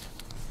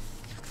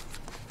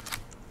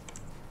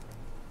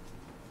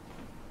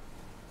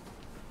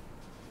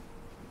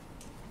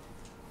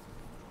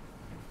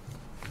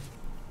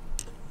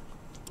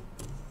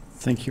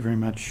 Thank you very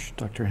much,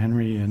 Dr.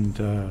 Henry, and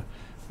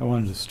I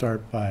wanted to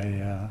start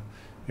by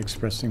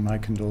expressing my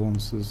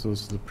condolences,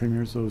 those of the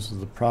premiers, those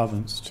of the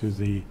province, to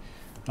the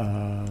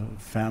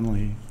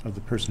family of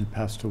the person who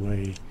passed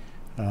away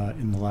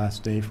in the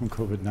last day from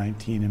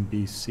COVID-19 in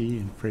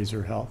BC in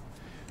Fraser Health.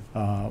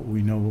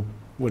 We know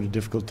what a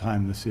difficult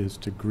time this is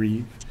to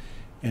grieve,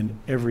 and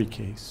every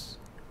case,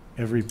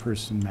 every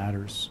person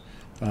matters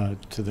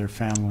to their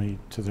family,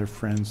 to their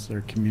friends,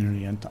 their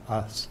community, and to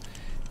us.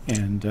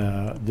 And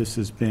this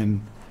has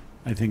been,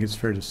 I think it's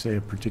fair to say,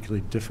 a particularly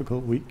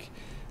difficult week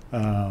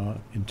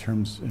in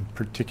terms, and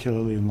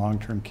particularly in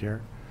long-term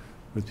care,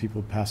 with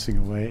people passing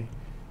away.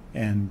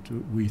 And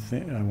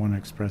I want to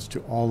express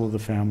to all of the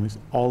families,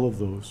 all of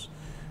those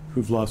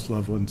who've lost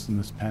loved ones in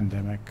this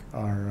pandemic,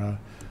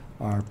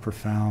 our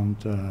profound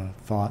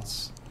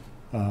thoughts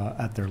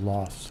at their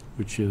loss,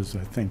 which is,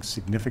 I think,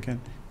 significant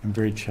and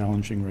very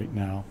challenging right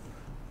now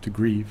to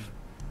grieve.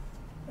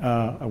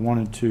 I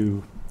wanted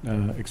to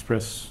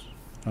express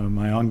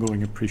my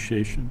ongoing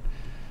appreciation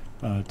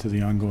to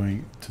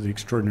the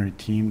extraordinary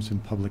teams in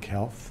public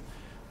health.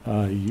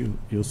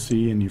 You'll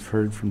see, and you've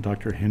heard from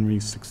Dr. Henry,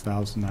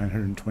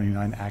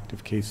 6,929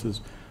 active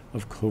cases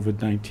of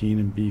COVID-19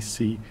 in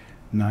BC,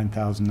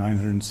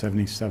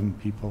 9,977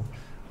 people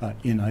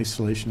in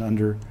isolation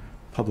under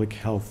public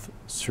health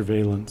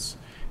surveillance,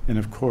 and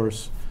of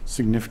course,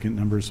 significant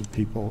numbers of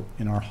people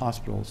in our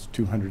hospitals,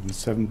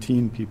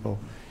 217 people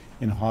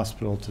in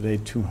hospital today,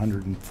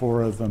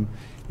 204 of them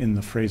in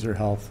the Fraser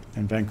Health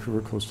and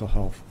Vancouver Coastal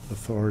Health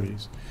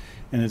authorities.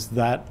 And it's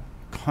that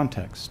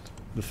context,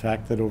 the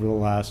fact that over the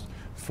last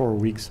 4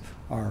 weeks,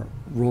 our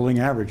rolling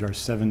average, our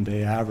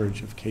 7-day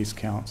average of case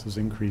counts has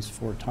increased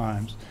 4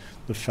 times.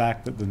 The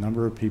fact that the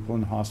number of people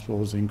in hospital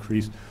has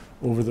increased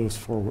over those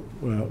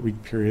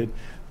 4-week period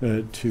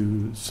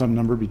to some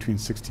number between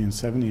 60 and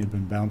 70, had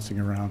been bouncing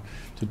around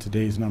to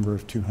today's number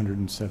of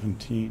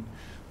 217.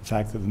 The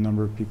fact that the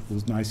number of people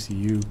in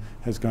ICU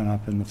has gone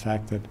up, and the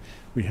fact that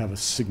we have a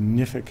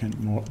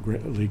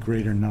significantly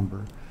greater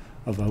number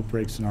of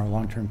outbreaks in our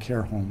long-term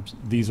care homes,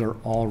 these are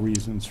all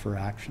reasons for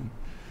action.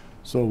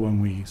 So when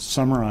we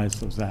summarize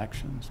those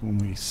actions, when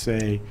we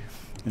say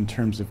in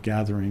terms of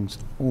gatherings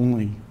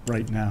only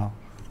right now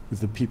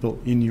with the people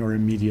in your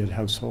immediate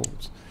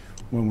households,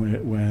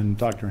 when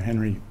Dr.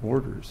 Henry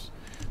orders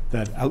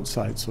that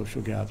outside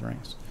social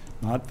gatherings,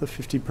 not the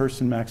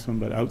 50-person maximum,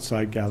 but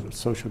outside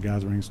social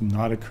gatherings,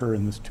 not occur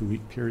in this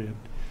 2-week period.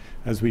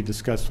 as we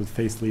discussed with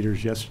faith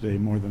leaders yesterday,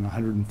 more than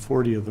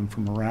 140 of them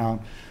from around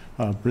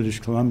British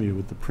Columbia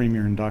with the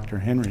Premier and Dr.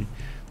 Henry,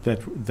 that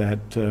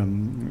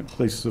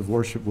places of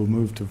worship will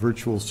move to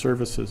virtual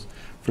services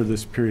for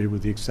this period,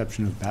 with the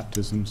exception of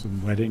baptisms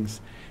and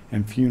weddings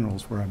and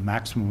funerals, where a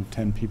maximum of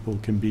 10 people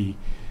can be,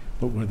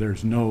 but where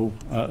there's no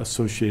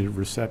associated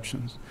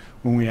receptions.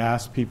 When we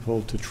ask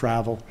people to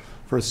travel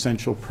for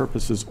essential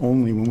purposes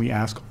only, when we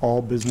ask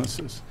all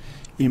businesses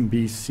in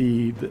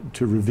BC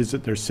to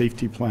revisit their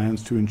safety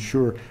plans to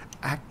ensure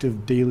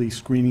active daily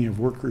screening of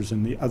workers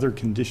and the other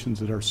conditions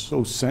that are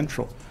so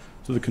central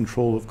to the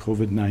control of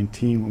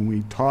COVID-19, when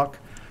we talk,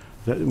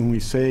 that when we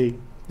say,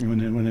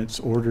 when it's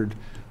ordered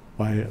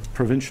by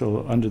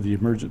provincial, under the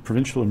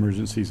Provincial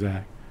Emergencies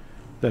Act,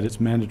 that it's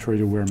mandatory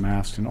to wear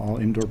masks in all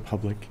indoor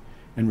public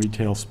and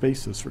retail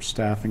spaces for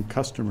staff and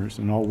customers,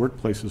 in all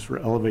workplaces, for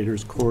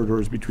elevators,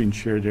 corridors between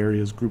shared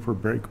areas, group or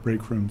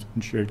break rooms,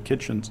 and shared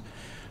kitchens,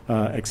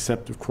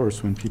 except, of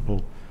course, when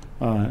people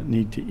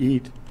need to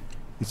eat.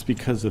 It's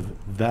because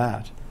of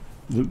that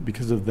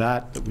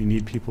that we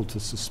need people to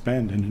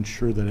suspend and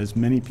ensure that as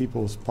many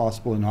people as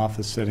possible in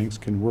office settings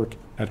can work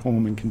at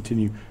home and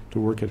continue to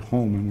work at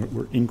home. And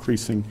we're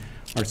increasing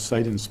our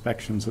site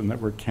inspections, and that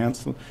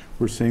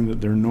we're saying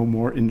that there are no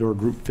more indoor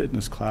group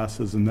fitness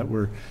classes, and that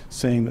we're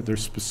saying that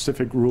there's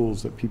specific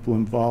rules that people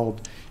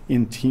involved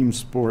in team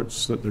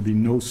sports, that there be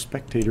no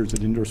spectators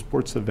at indoor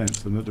sports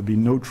events, and that there be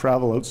no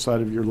travel outside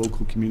of your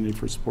local community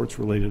for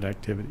sports-related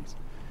activities,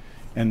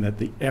 and that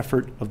the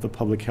effort of the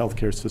public health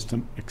care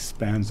system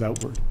expands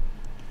outward.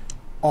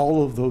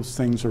 All of those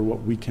things are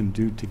what we can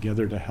do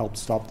together to help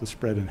stop the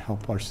spread and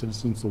help our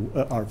citizens,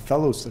 our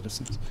fellow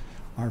citizens,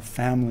 our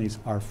families,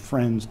 our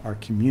friends, our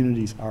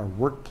communities, our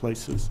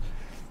workplaces,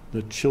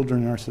 the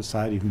children in our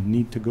society who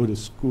need to go to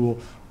school,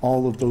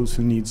 all of those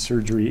who need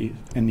surgery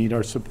and need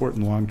our support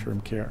in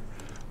long-term care.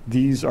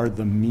 These are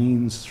the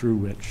means through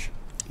which,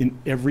 in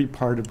every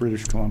part of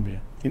British Columbia,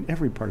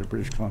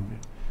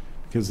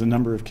 because the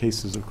number of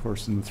cases, of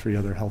course, in the 3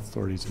 other health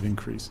authorities have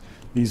increased.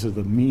 These are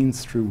the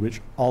means through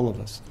which all of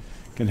us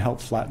can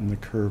help flatten the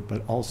curve,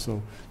 but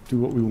also do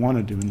what we want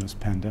to do in this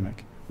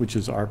pandemic, which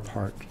is our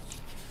part.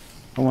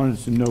 I wanted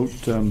to note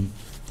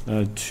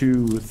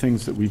 2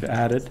 things that we've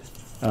added,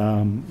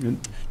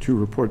 2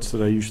 reports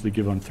that I usually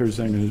give on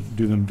Thursday. I'm going to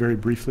do them very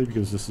briefly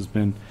because this has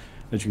been,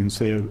 as you can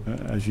say,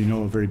 as you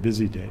know, a very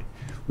busy day.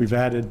 We've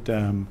added,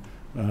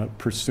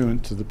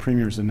 pursuant to the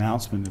Premier's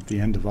announcement at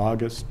the end of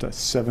August,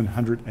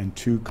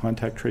 702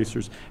 contact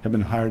tracers have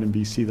been hired in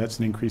BC. That's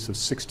an increase of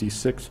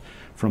 66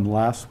 from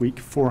last week.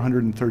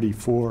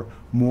 434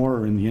 more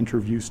are in the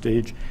interview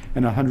stage,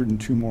 and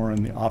 102 more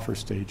in the offer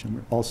stage. And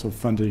we're also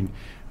funding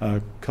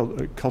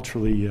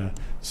culturally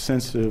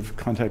sensitive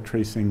contact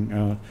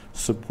tracing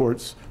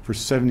supports for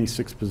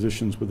 76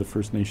 positions with the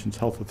First Nations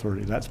Health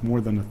Authority. That's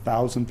more than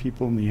 1,000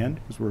 people in the end,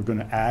 because we're going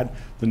to add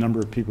the number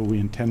of people we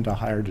intend to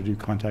hire to do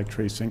contact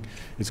tracing.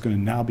 It's going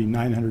to now be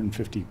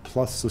 950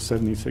 plus the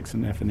 76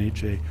 in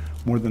FNHA,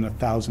 more than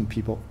 1,000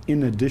 people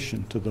in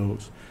addition to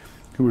those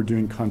who were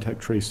doing contact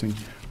tracing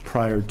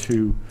prior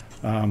to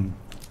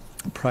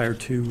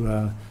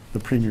the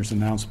Premier's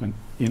announcement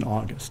in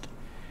August.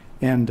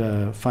 And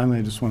finally,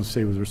 I just want to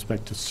say, with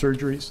respect to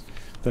surgeries,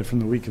 that from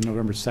the week of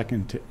November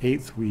 2nd to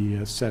 8th,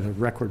 we set a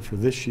record for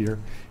this year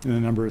in the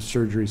number of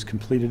surgeries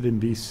completed in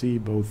BC,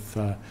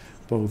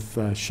 both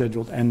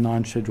scheduled and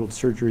non-scheduled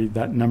surgery.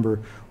 That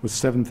number was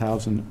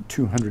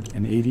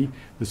 7,280.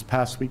 This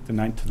past week, the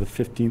 9th to the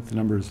 15th, the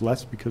number is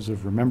less because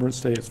of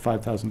Remembrance Day. It's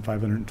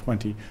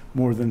 5,520,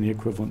 more than the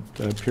equivalent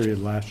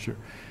period last year.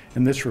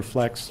 And this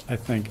reflects, I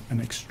think,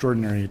 an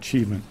extraordinary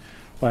achievement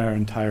by our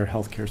entire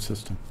healthcare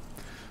system.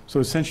 So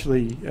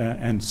essentially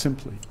and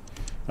simply,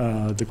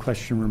 the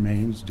question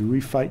remains, do we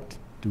fight?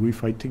 Do we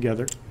fight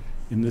together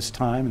in this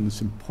time, in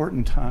this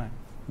important time,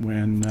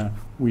 when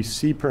we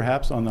see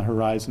perhaps on the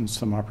horizon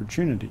some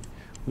opportunity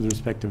with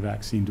respect to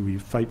vaccine? Do we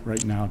fight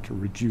right now to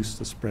reduce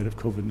the spread of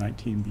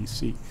COVID-19 in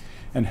BC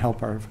and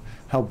help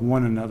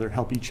one another,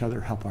 help each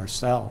other, help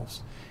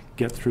ourselves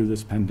get through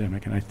this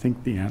pandemic? And I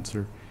think the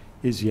answer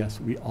is yes.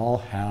 We all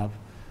have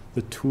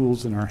the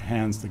tools in our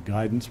hands, the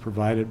guidance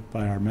provided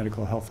by our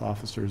medical health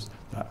officers,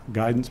 the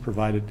guidance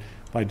provided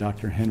by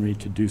Dr. Henry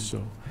to do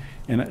so.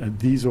 And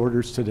these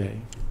orders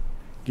today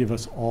give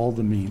us all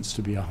the means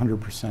to be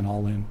 100%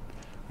 all in.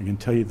 I can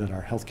tell you that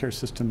our healthcare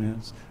system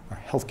is, our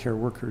healthcare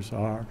workers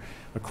are,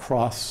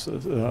 across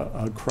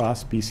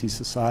BC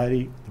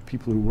society, the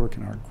people who work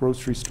in our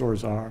grocery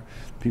stores are,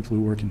 the people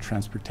who work in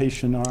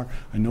transportation are,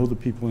 I know the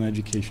people in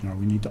education are.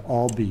 We need to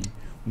all be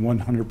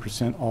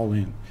 100% all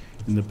in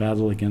the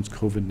battle against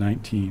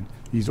COVID-19.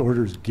 These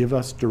orders give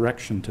us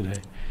direction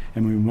today,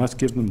 and we must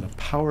give them the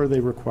power they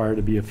require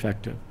to be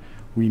effective.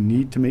 We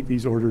need to make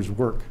these orders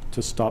work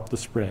to stop the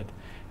spread,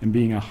 and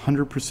being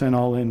 100%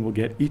 all in will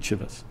get each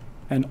of us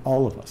and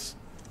all of us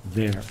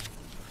there.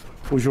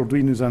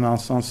 Aujourd'hui, nous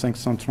annonçons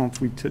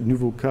 538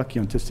 nouveaux cas qui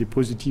ont testé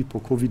positifs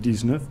pour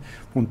COVID-19,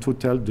 pour un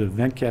total de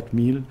 24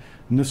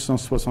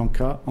 960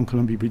 cas en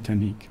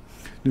Colombie-Britannique.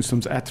 Nous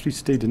sommes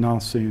attristés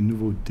d'annoncer un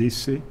nouveau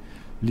décès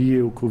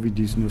liés au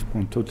COVID-19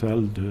 pour un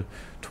total de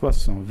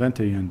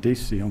 321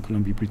 décès en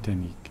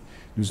Colombie-Britannique.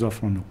 Nous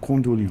offrons nos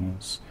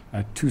condoléances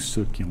à tous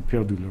ceux qui ont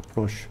perdu leurs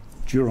proches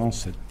durant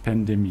cette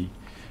pandémie.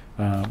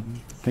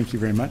 Thank you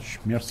very much.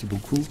 Merci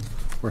beaucoup.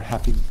 We're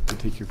happy to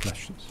take your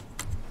questions.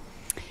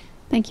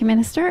 Thank you,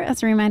 Minister.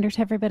 As a reminder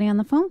to everybody on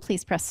the phone,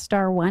 please press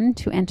 *1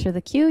 to enter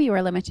the queue. You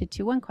are limited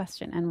to one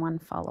question and one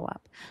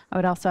follow-up. I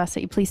would also ask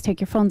that you please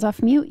take your phones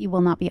off mute. You will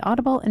not be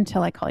audible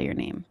until I call your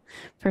name.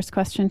 First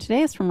question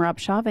today is from Rob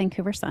Shaw,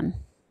 Vancouver Sun.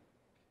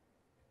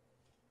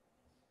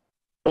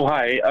 Oh,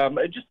 hi.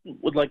 I just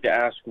would like to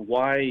ask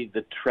why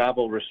the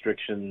travel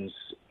restrictions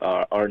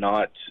are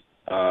not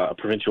a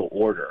provincial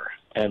order,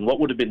 and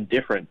what would have been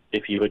different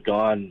if you had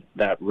gone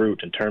that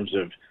route in terms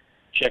of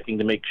checking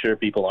to make sure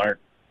people aren't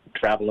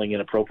traveling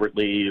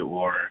inappropriately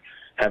or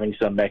having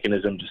some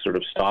mechanism to sort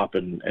of stop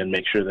and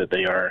make sure that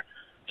they are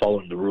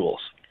following the rules.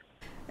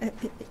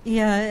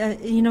 Yeah,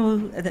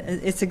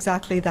 it's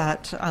exactly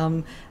that.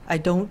 I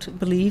don't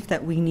believe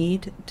that we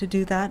need to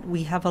do that.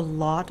 We have a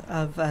lot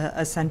of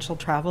essential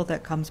travel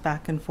that comes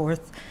back and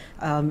forth.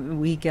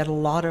 We get a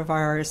lot of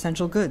our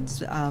essential goods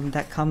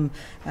that come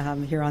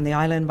here on the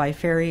island by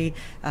ferry,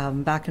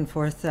 back and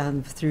forth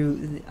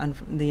through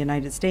the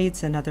United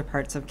States and other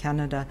parts of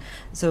Canada.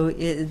 So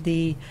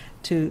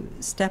to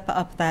step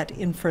up that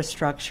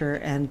infrastructure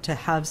and to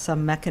have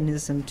some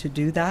mechanism to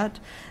do that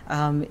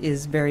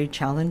is very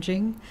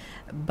challenging.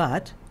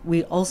 But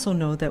we also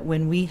know that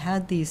when we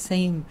had these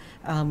same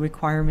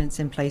requirements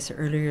in place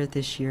earlier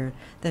this year,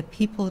 that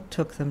people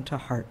took them to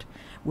heart.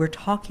 We're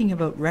talking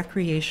about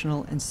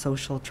recreational and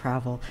social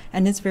travel,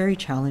 and it's very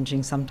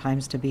challenging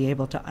sometimes to be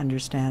able to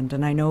understand.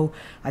 And I know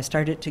I've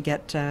started to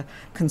get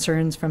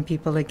concerns from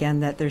people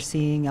again that they're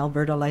seeing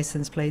Alberta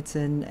license plates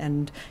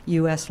and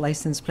US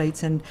license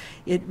plates, and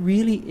it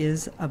really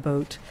is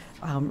about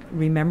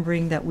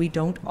remembering that we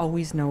don't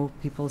always know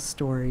people's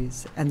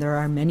stories, and there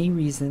are many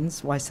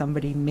reasons why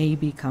somebody may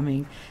be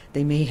coming.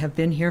 They may have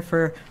been here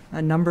for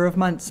a number of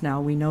months now,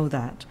 we know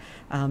that.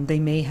 They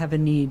may have a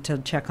need to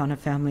check on a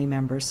family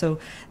member. So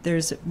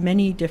there's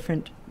many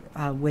different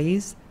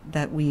ways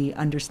that we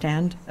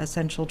understand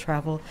essential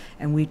travel,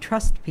 and we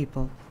trust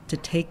people to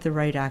take the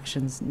right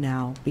actions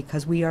now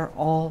because we are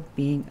all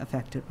being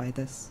affected by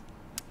this.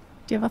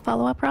 Do you have a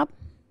follow-up, Rob?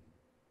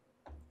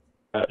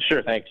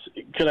 Sure, thanks.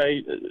 Could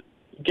I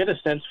get a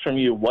sense from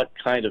you what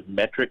kind of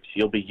metrics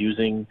you'll be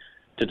using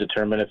to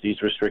determine if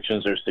these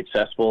restrictions are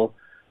successful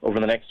over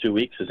the next 2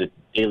 weeks? Is it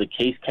daily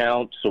case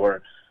counts,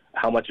 or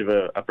how much of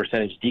a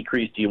percentage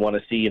decrease do you want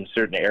to see in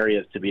certain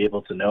areas to be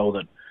able to know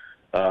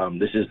that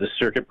this is the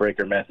circuit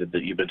breaker method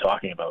that you've been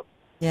talking about?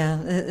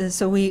 Yeah,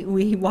 so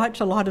we watch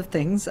a lot of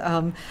things.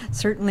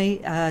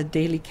 Certainly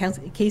daily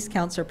case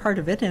counts are part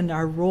of it, and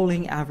our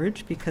rolling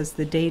average, because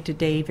the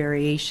day-to-day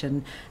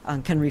variation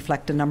can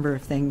reflect a number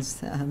of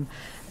things.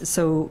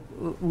 So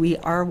we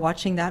are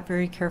watching that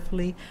very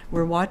carefully.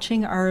 We're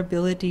watching our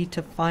ability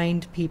to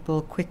find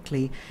people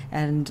quickly,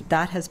 and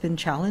that has been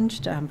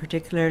challenged,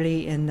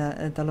 particularly in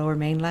the Lower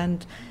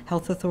Mainland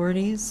health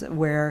authorities,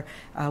 where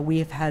we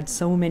have had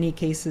so many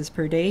cases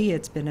per day.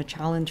 It's been a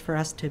challenge for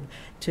us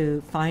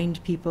to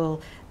find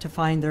people, to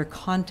find their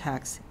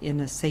contacts in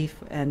a safe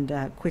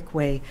and quick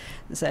way,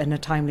 in a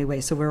timely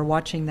way. So we're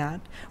watching that.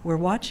 We're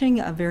watching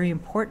a very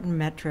important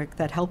metric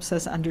that helps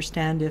us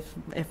understand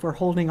if we're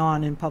holding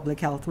on in public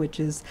health,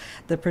 which is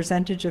the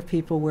percentage of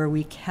people where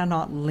we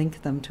cannot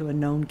link them to a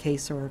known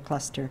case or a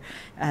cluster,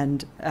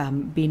 and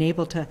being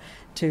able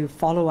to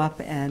follow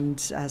up and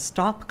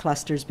stop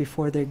clusters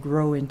before they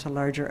grow into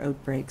larger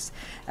outbreaks.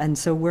 And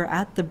so we're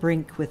at the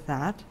brink with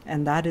that,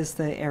 and that is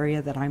the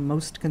area that I'm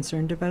most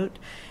concerned about.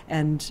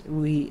 And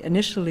we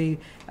initially,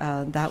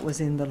 that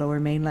was in the Lower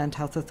Mainland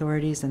health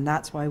authorities, and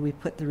that's why we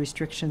put the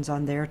restrictions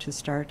on there to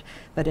start.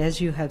 But as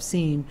you have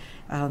seen,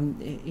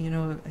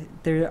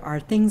 there are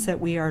things that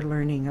we are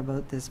learning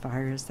about this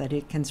virus, that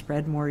it can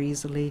spread more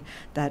easily,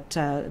 that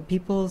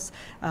people's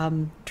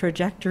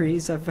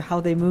trajectories of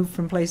how they move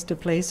from place to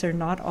place are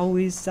not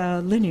always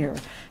linear,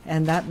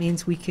 and that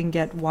means we can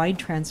get wide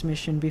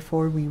transmission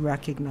before we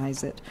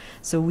recognize it.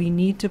 So we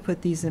need to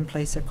put these in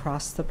place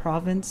across the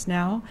province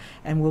now,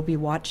 and we'll be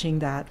watching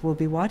that. We'll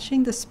be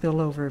watching the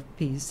spillover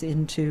piece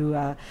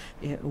into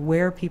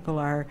where people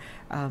are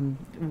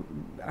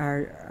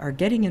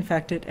getting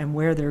infected and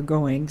where they're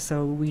going.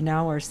 So we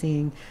now are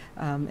seeing,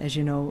 as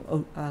you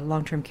know,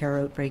 long-term care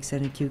outbreaks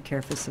and acute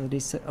care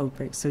facilities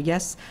outbreaks. So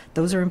yes,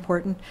 those are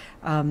important.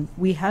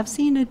 We have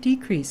seen a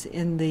decrease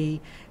in the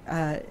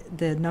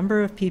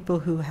number of people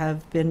who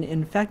have been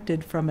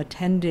infected from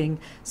attending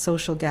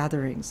social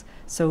gatherings.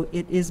 So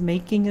it is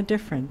making a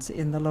difference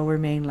in the Lower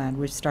Mainland.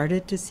 We've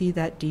started to see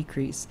that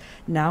decrease.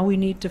 Now we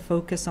need to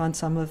focus on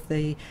some of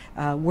the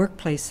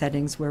workplace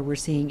settings where we're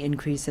seeing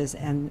increases,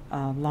 and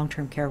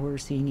long-term care where we're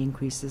seeing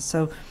increases.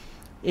 So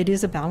it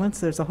is a balance.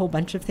 There's a whole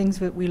bunch of things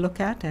that we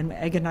look at and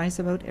agonize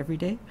about every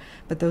day,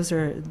 but those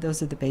are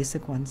the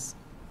basic ones.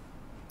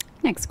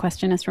 Next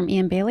question is from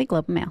Ian Bailey,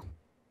 Globe and Mail.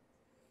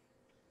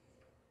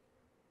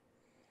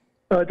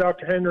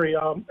 Dr. Henry,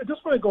 I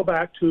just want to go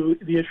back to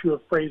the issue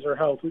of Fraser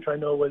Health, which I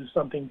know was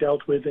something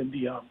dealt with in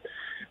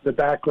the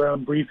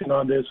background briefing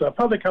on this.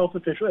 Public health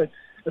officials,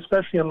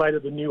 especially in light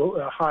of the new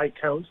high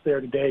counts there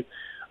today,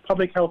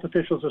 public health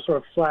officials have sort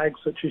of flagged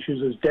such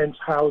issues as dense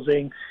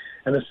housing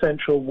and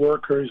essential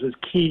workers as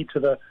key to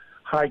the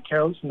high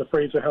counts in the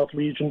Fraser Health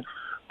region.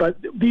 But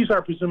these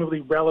are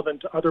presumably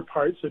relevant to other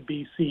parts of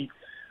BC.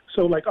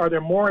 So, like, are there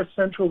more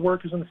essential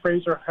workers in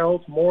Fraser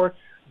Health, more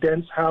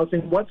dense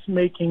housing? What's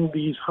making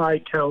these high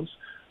counts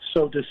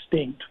so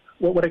distinct?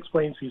 What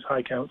explains these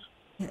high counts?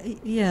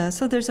 Yeah,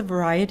 so there's a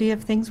variety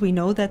of things. We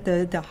know that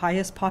the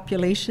highest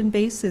population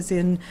base is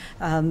in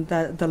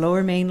the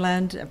lower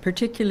mainland,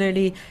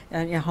 particularly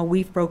how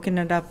we've broken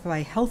it up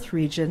by health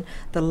region.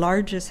 The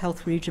largest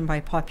health region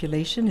by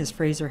population is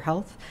Fraser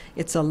Health.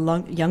 It's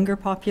a younger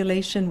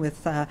population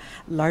with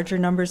larger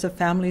numbers of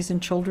families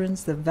and children.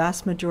 The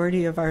vast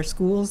majority of our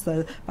schools,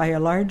 by a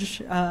large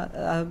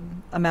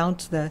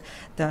amount, the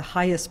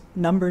highest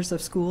numbers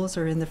of schools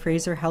are in the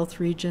Fraser Health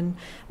region.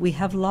 We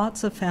have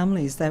lots of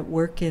families that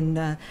work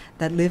in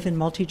that live in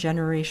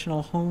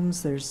multi-generational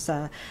homes. There's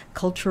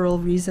cultural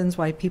reasons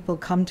why people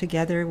come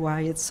together,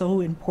 why it's so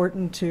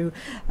important to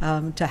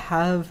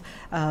have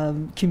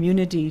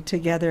community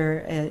together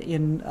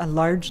in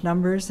large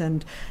numbers.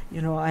 And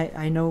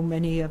I know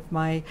many of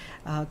my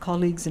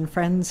colleagues and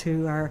friends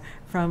who are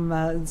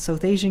from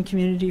South Asian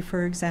community,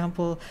 for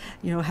example.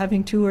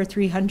 Having 200 or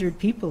 300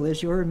 people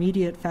as your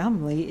immediate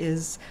family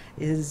is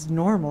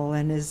normal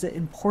and is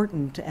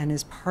important and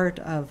is part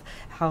of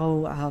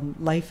how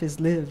life is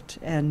lived.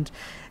 And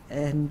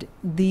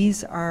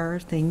these are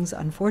things,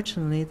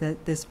 unfortunately,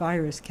 that this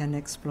virus can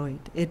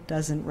exploit. It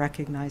doesn't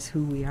recognize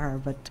who we are,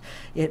 but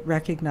it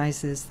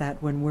recognizes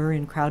that when we're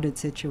in crowded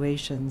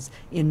situations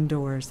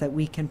indoors, that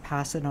we can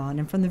pass it on.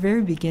 And from the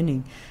very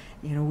beginning,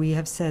 we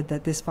have said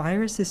that this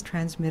virus is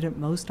transmitted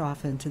most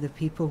often to the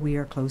people we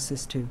are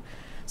closest to.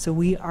 So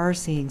we are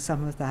seeing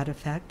some of that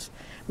effect.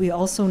 We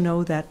also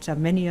know that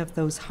many of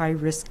those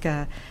high-risk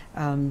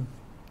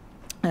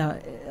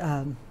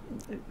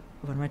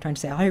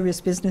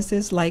high-risk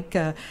businesses, like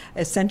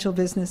essential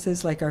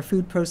businesses, like our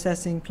food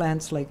processing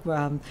plants, like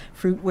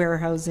fruit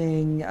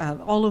warehousing,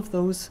 all of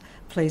those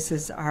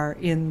places are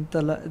in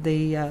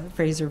the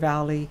Fraser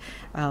Valley.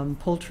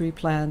 Poultry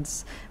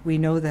plants, we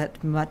know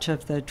that much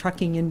of the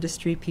trucking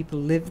industry, people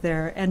live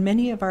there, and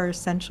many of our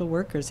essential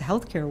workers,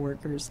 healthcare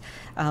workers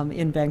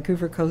in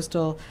Vancouver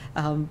Coastal,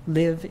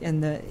 live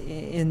in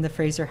the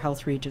Fraser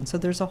Health region. So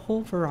there's a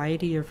whole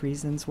variety of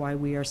reasons why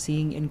we are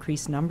seeing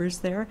increased numbers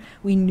there.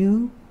 We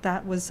knew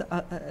that was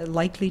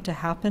likely to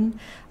happen,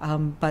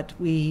 but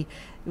we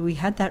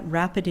had that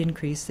rapid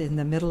increase in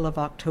the middle of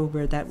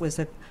October. That was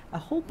a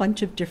whole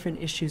bunch of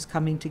different issues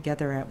coming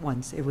together at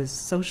once. It was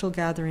social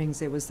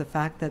gatherings, it was the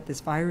fact that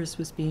this virus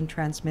was being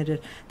transmitted,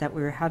 that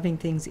we were having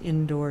things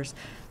indoors.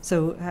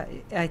 So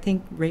I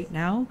think right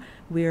now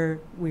we're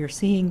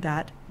seeing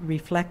that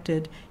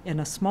reflected in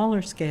a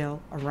smaller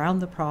scale around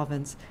the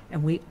province,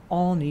 and we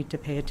all need to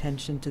pay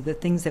attention to the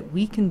things that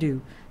we can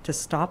do to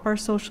stop our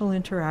social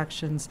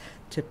interactions,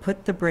 to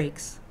put the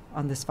brakes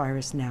on this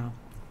virus now.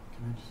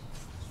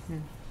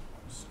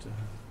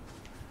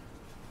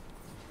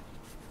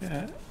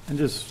 Can I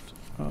just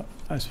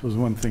I suppose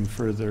one thing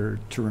further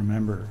to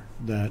remember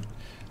that,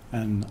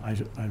 and I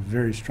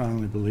very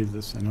strongly believe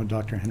this, I know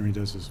Dr. Henry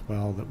does as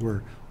well, that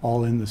we're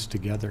all in this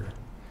together.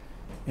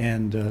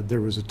 And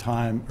there was a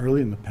time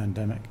early in the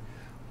pandemic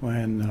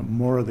when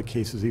more of the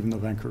cases, even though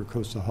Vancouver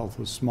Coastal Health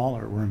was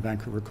smaller, were in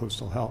Vancouver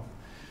Coastal Health.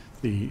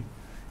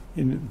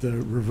 In the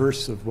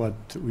reverse of what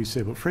we say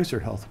about Fraser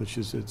Health, which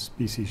is it's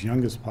BC's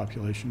youngest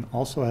population,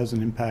 also has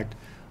an impact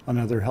on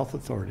other health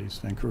authorities.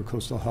 Vancouver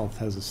Coastal Health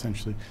has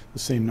essentially the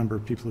same number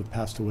of people who have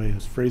passed away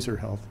as Fraser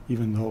Health,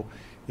 even though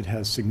it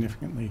has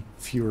significantly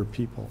fewer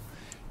people.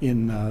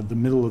 In the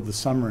middle of the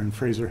summer in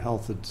Fraser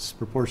Health, a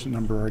disproportionate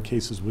number of our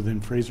cases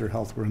within Fraser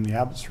Health were in the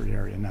Abbotsford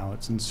area. Now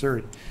it's in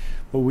Surrey.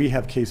 But we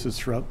have cases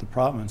throughout the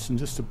province. And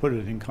just to put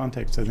it in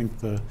context, I think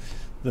the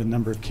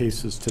number of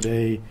cases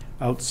today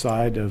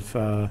outside of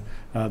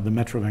the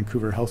Metro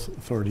Vancouver Health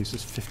Authorities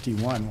is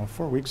 51. Well,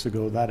 4 weeks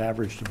ago, that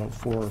averaged about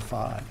 4 or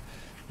 5.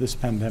 This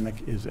pandemic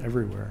is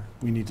everywhere.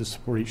 We need to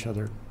support each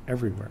other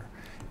everywhere.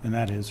 And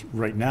that is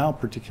right now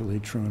particularly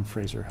true in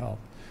Fraser Health.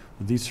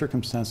 But these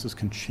circumstances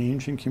can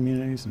change in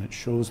communities, and it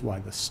shows why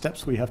the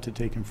steps we have to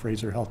take in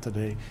Fraser Health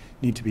today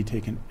need to be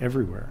taken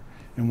everywhere,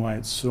 and why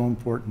it's so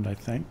important, I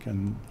think,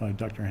 and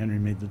Dr. Henry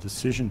made the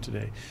decision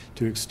today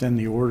to extend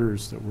the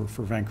orders that were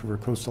for Vancouver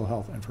Coastal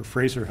Health and for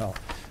Fraser Health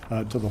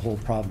to the whole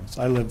province.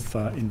 I live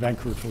in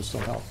Vancouver Coastal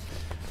Health,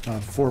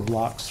 4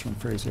 blocks from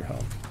Fraser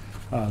Health.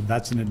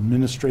 That's an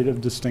administrative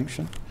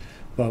distinction,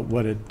 but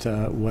what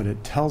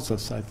it tells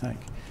us, I think,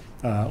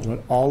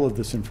 what all of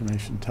this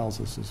information tells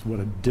us is what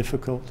a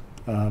difficult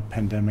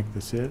pandemic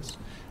this is,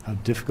 how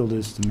difficult it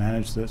is to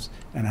manage this,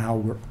 and how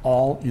we're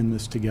all in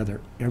this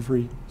together,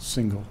 every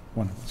single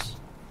one of us.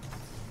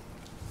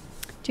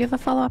 Do you have a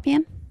follow-up,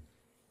 Ian?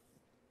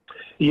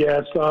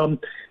 Yes.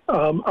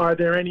 Are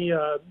there any,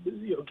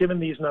 given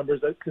these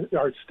numbers that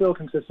are still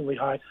consistently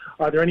high,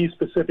 are there any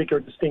specific or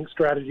distinct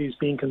strategies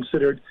being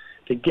considered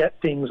to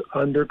get things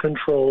under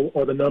control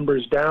or the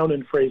numbers down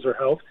in Fraser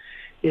Health?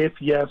 If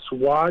yes,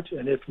 what?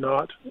 And if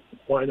not,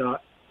 why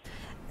not?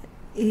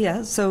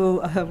 Yeah,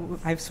 so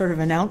I've sort of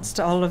announced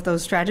all of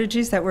those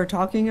strategies that we're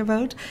talking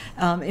about.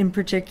 In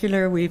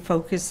particular, we're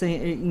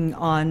focusing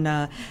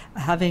on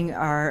having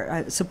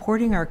our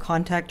supporting our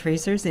contact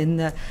tracers in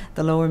the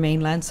Lower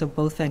Mainland, so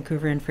both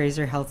Vancouver and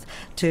Fraser Health,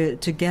 to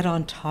get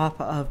on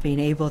top of being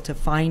able to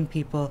find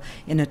people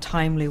in a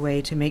timely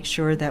way, to make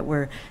sure that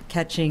we're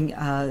catching,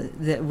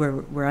 that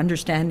we're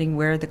understanding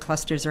where the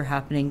clusters are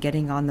happening,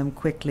 getting on them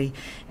quickly,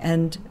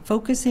 and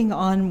focusing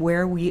on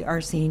where we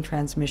are seeing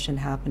transmission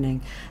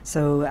happening.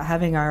 So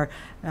having our,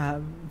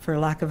 for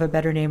lack of a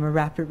better name, a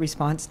rapid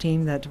response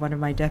team that one of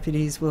my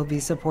deputies will be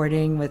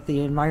supporting with the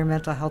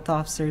environmental health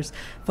officers,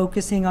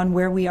 focusing on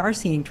where we are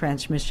seeing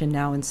transmission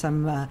now in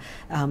some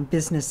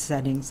business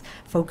settings,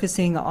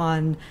 focusing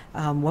on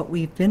what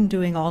we've been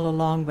doing all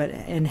along, but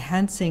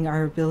enhancing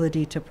our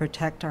ability to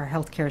protect our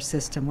healthcare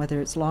system,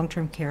 whether it's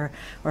long-term care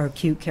or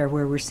acute care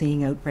where we're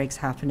seeing outbreaks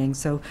happening.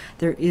 So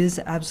there is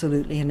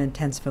absolutely an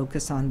intense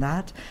focus on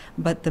that,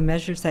 but the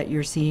measures that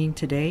you're seeing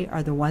today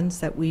are the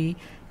ones that we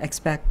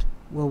expect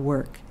will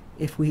work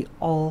if we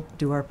all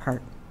do our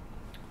part.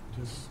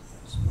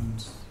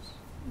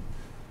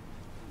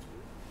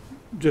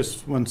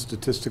 Just one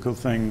statistical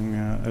thing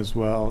as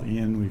well,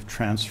 Ian. We've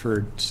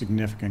transferred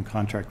significant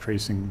contact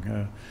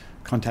tracing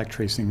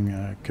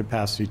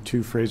capacity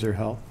to Fraser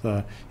Health,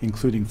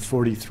 including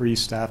 43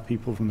 staff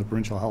people from the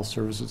Provincial Health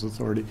Services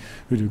Authority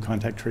who do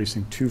contact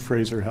tracing to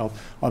Fraser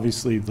Health.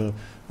 Obviously, the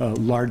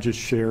largest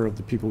share of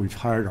the people we've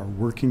hired are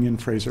working in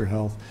Fraser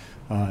Health.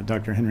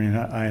 Dr. Henry and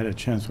I had a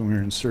chance when we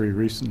were in Surrey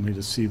recently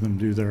to see them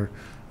do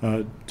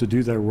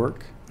their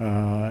work,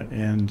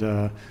 and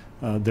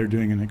they're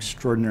doing an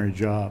extraordinary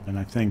job. And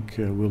I think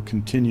we'll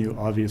continue,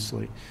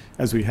 obviously,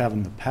 as we have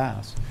in the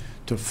past,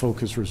 to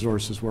focus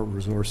resources where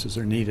resources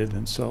are needed.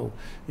 And so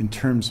in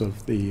terms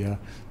of the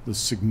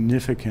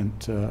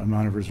significant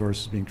amount of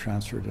resources being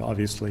transferred,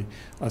 obviously,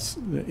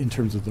 in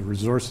terms of the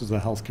resources of the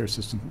healthcare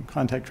system, from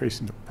contact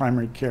tracing to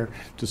primary care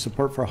to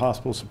support for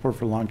hospitals, support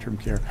for long-term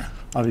care,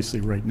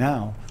 obviously right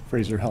now,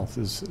 Fraser Health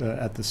is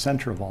at the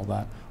center of all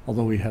that,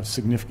 although we have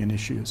significant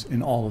issues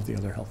in all of the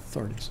other health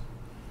authorities.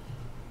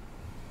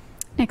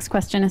 Next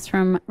question is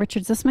from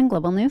Richard Zussman,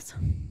 Global News.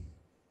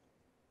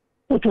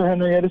 Dr.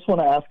 Henry, I just want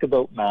to ask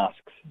about masks.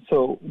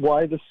 So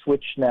why the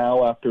switch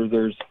now after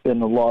there's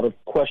been a lot of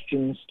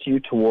questions to you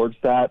towards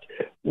that?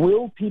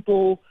 Will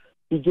people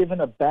be given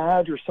a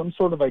badge or some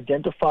sort of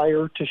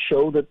identifier to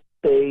show that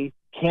they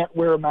can't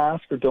wear a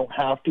mask or don't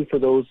have to for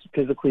those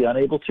physically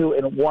unable to?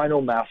 And why no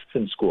masks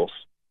in schools?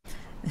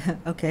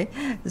 Okay,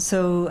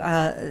 so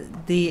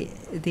the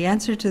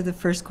answer to the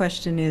first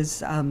question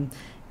is,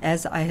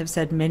 as I have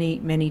said many,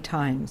 many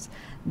times,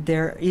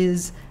 there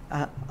is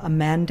a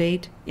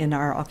mandate in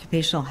our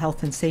occupational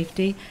health and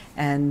safety,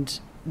 and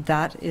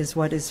that is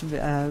what is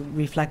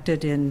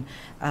reflected in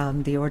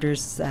the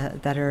orders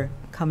that are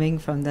coming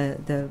from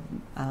the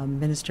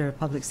Minister of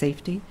Public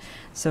Safety.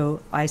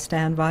 So I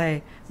stand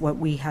by what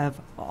we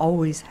have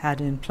always had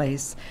in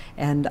place,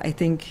 and I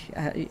think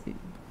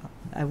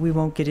we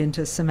won't get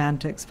into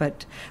semantics,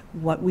 but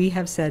what we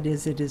have said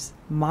is it is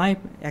my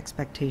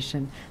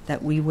expectation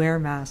that we wear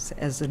masks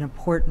as an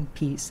important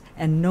piece,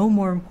 and no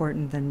more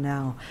important than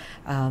now,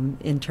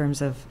 in terms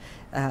of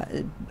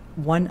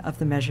one of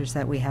the measures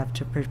that we have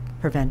to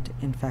prevent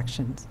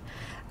infections.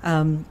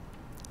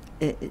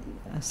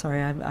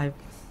 Sorry, I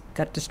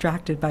got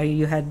distracted by,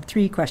 you had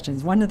three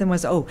questions. One of them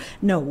was, oh,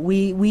 no,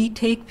 we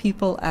take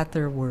people at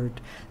their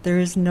word. There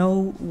is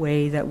no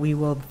way that we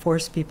will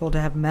force people to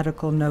have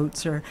medical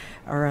notes or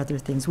other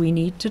things. We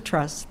need to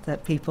trust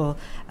that people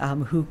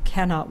who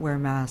cannot wear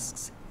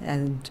masks,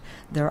 and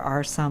there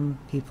are some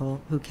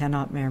people who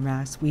cannot wear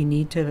masks, we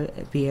need to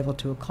be able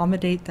to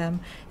accommodate them,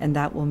 and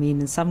that will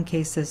mean in some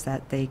cases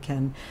that they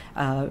can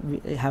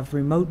have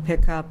remote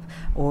pickup,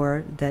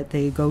 or that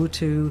they go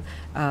to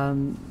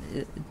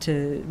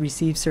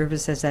receive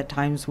services at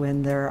times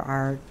when there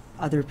are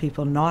other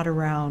people not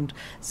around.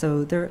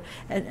 So there,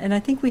 and I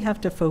think we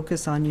have to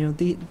focus on, you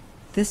know,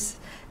 this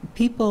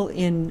people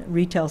in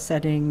retail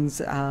settings,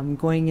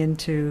 going in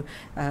to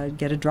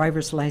get a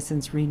driver's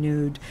license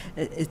renewed,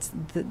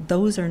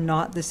 those are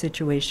not the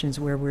situations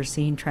where we're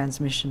seeing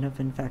transmission of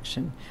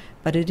infection.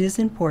 But it is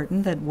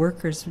important that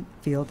workers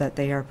feel that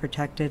they are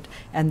protected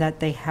and that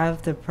they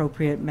have the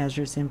appropriate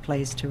measures in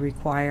place to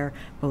require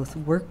both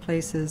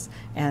workplaces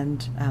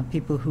and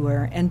people who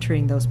are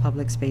entering those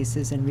public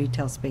spaces and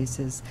retail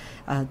spaces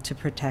to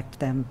protect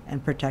them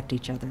and protect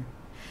each other.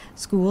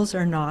 Schools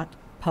are not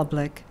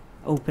public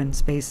open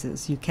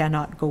spaces. You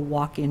cannot go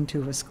walk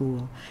into a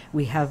school.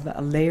 We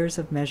have layers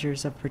of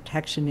measures of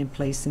protection in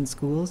place in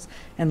schools,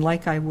 and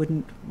like I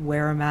wouldn't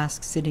wear a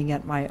mask sitting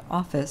at my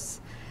office,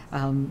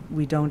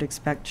 We don't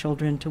expect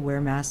children to wear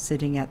masks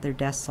sitting at their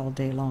desks all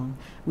day long.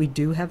 We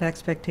do have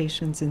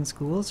expectations in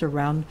schools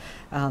around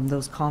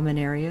those common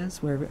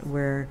areas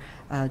where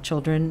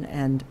children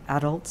and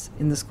adults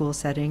in the school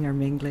setting are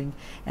mingling,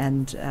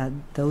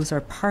 and those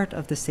are part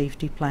of the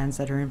safety plans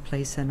that are in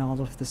place in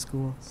all of the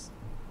schools.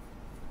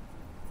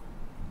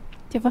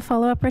 Do you have a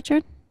follow-up,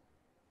 Richard?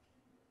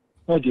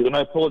 I do, and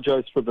I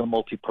apologize for the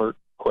multi-part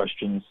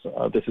questions.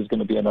 This is going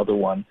to be another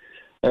one.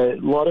 A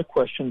lot of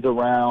questions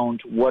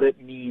around what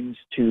it means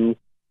to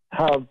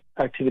have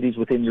activities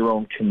within your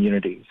own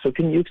community. So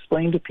can you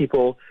explain to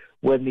people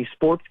when these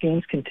sports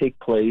games can take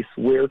place,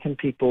 where can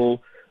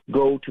people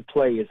go to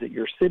play? Is it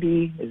your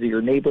city? Is it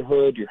your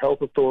neighborhood, your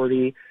health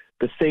authority?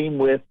 The same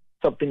with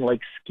something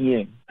like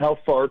skiing. How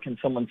far can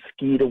someone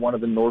ski to one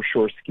of the North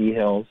Shore ski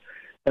hills?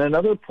 And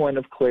another point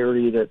of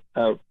clarity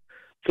that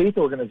faith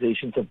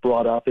organizations have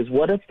brought up is,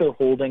 what if they're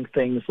holding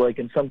things like,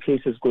 in some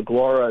cases,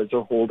 Gurdwaras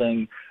are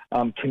holding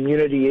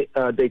community,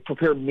 they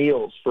prepare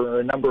meals for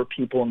a number of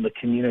people in the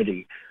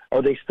community.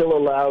 Are they still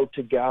allowed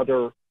to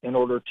gather in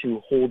order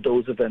to hold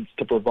those events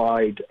to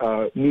provide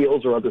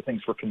meals or other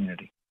things for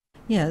community?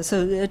 Yeah,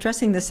 so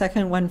addressing the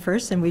second one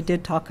first, and we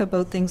did talk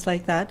about things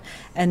like that,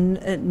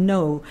 and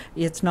no,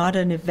 it's not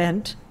an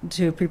event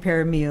to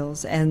prepare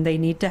meals, and they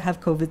need to have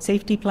COVID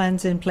safety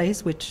plans in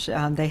place, which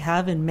they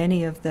have in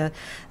many of the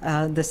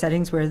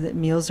settings where the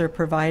meals are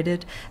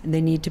provided, and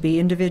they need to be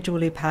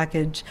individually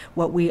packaged.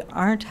 What we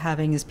aren't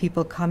having is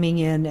people coming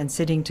in and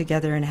sitting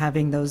together and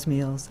having those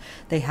meals.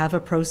 They have a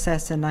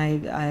process, and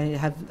I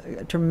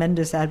have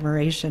tremendous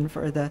admiration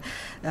for the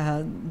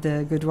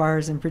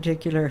Gurdwaras in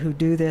particular who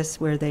do this,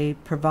 where they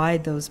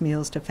provide those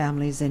meals to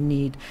families in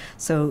need.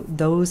 So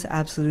those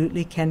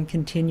absolutely can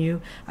continue.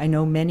 I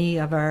know many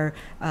of our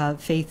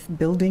faith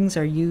buildings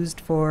are used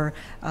for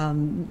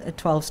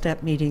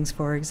 12-step meetings,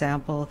 for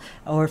example,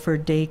 or for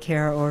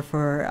daycare, or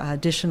for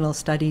additional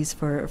studies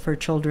for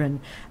children,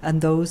 and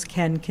those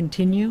can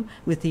continue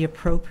with the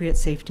appropriate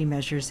safety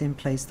measures in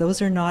place.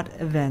 Those are not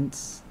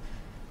events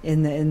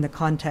in the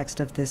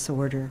context of this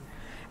order.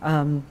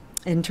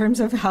 In terms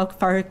of how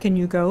far can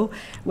you go,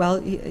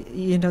 well,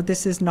 you know,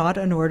 this is not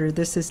an order.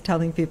 This is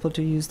telling people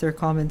to use their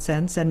common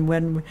sense. And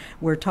when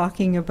we're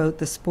talking about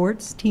the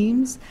sports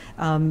teams,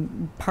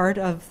 part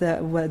of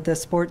the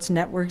sports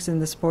networks and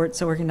the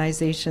sports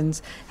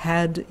organizations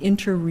had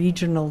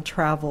interregional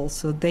travel.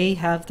 So they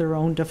have their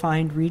own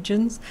defined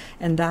regions,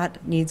 and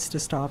that needs to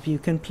stop. You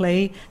can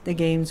play the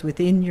games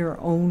within your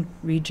own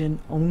region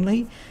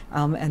only,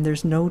 and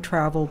there's no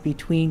travel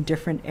between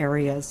different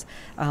areas.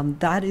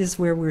 That is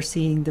where we're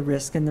seeing the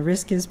risk, and the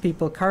risk is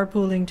people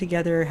carpooling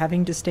together,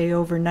 having to stay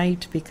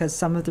overnight because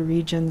some of the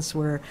regions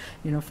were,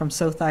 you know, from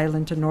South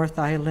Island to North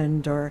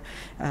Island, or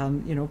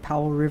you know,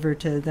 Powell River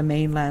to the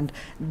mainland.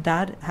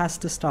 That has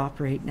to stop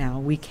right now.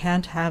 We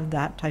can't have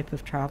that type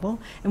of travel,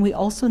 and we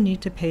also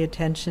need to pay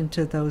attention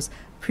to those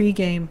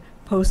pre-game,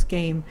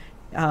 post-game,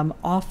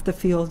 off the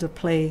field of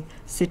play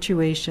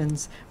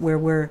situations where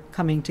we're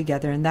coming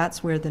together, and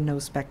that's where the no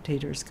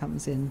spectators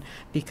comes in,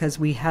 because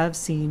we have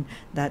seen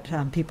that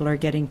people are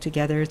getting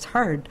together. It's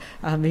hard,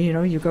 you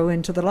know, you go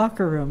into the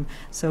locker room,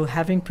 so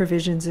having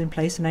provisions in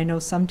place, and I know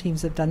some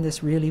teams have done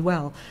this really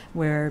well,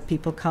 where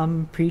people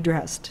come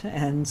pre-dressed,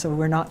 and so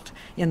we're not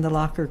in the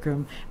locker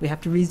room. We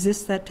have to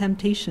resist that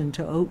temptation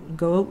to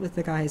go out with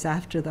the guys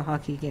after the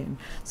hockey game.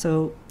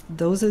 So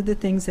those are the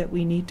things that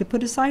we need to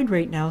put aside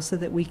right now so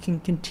that we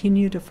can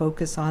continue to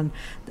focus on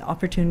the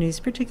opportunities,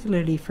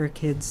 particularly for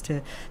kids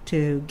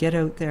to get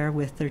out there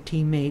with their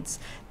teammates,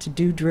 to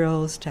do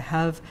drills, to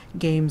have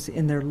games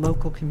in their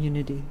local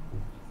community.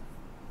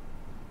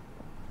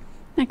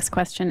 Next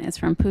question is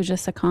from Pooja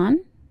Sakan,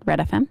 Red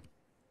FM.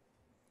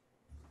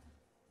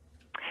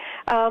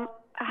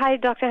 Hi,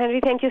 Dr. Henry.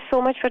 Thank you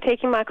so much for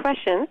taking my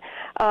question.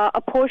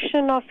 A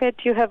portion of it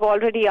you have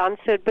already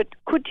answered, but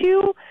could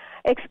you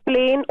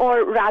explain,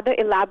 or rather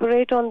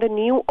elaborate on the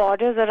new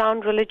orders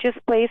around religious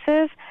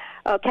places?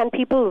 Can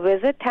people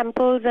visit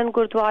temples and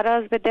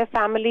gurdwaras with their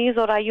families,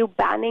 or are you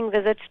banning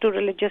visits to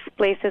religious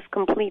places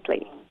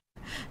completely?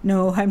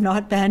 No, I'm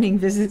not banning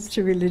visits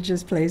to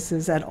religious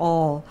places at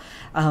all.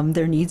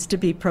 There needs to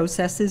be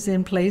processes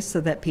in place so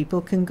that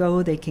people can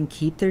go, they can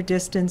keep their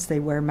distance, they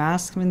wear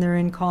masks when they're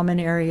in common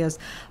areas,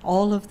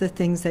 all of the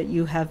things that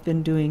you have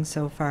been doing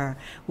so far.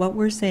 What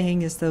we're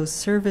saying is those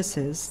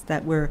services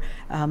that were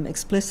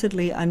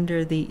explicitly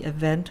under the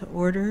event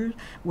order,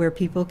 where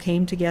people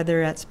came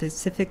together at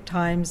specific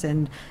times,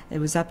 and it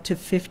was up to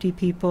 50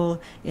 people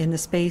in a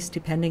space,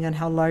 depending on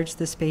how large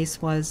the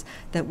space was,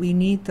 that we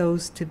need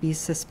those to be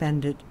suspended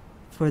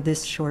for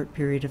this short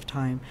period of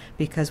time,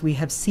 because we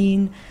have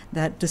seen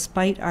that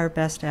despite our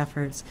best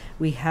efforts,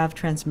 we have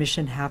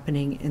transmission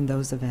happening in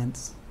those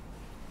events.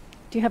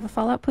 Do you have a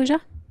follow-up, Pooja?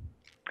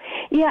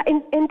 Yeah,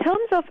 in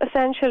terms of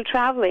essential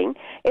traveling,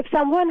 if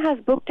someone has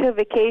booked a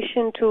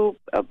vacation to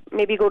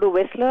maybe go to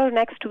Whistler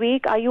next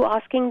week, are you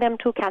asking them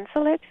to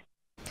cancel it?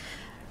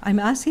 I'm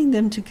asking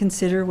them to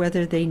consider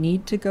whether they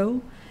need to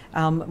go,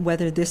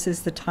 whether this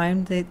is the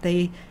time that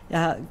they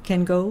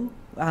can go,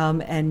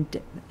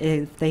 and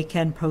if they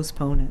can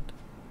postpone it.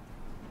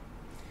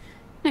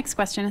 Next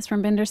question is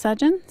from Binder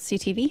Sajjan,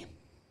 CTV.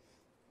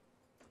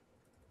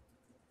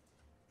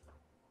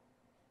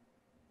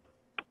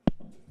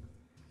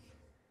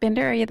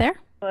 Binder, are you there?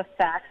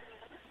 Facts.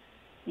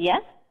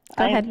 Yes,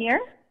 Go I'm ahead. here.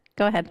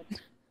 Go ahead.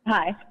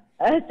 Hi.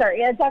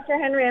 Sorry, Dr.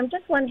 Henry, I'm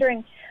just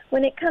wondering,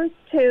 when it comes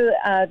to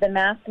the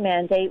mask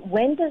mandate,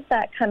 when does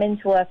that come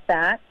into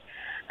effect?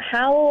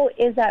 How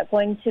is that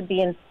going to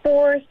be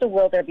enforced?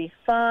 Will there be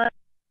fines?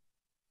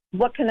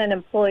 What can an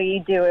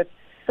employee do if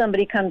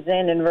somebody comes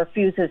in and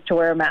refuses to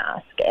wear a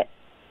mask?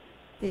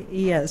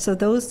 Yeah, so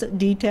those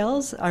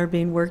details are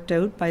being worked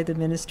out by the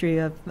Ministry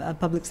of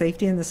Public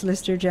Safety and the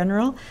Solicitor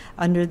General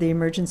under the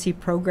Emergency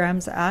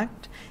Programs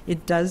Act.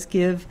 It does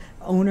give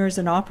owners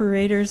and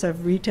operators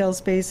of retail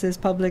spaces,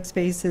 public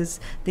spaces,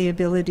 the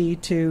ability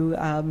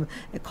to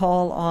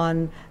call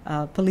on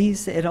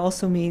police. It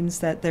also means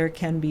that there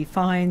can be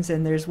fines,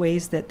 and there's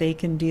ways that they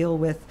can deal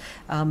with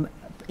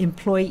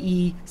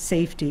employee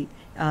safety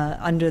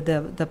under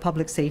the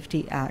Public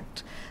Safety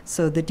Act.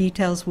 So the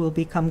details will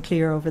become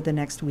clear over the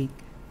next week.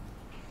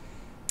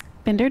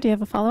 Binder, do you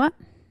have a follow-up?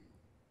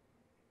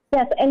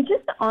 Yes, and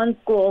just on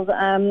schools,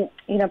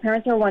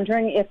 parents are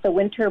wondering if the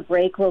winter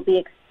break will be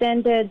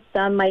extended.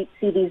 Some might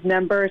see these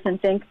numbers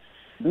and think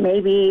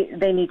maybe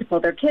they need to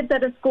pull their kids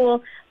out of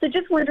school. So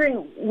just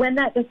wondering when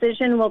that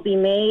decision will be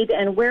made,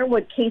 and where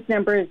would case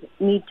numbers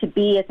need to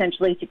be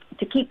essentially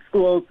to keep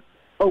schools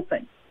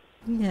open?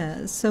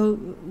 Yeah, so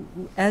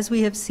as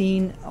we have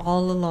seen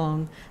all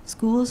along,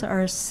 schools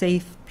are a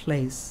safe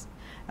place.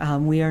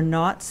 We are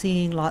not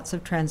seeing lots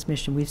of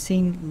transmission. We've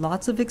seen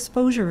lots of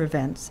exposure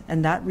events,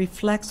 and that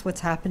reflects what's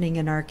happening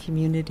in our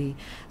community.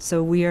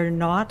 So we are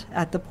not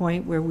at the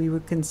point where we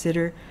would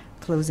consider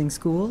closing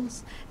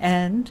schools,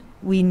 and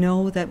we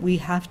know that we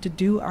have to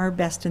do our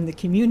best in the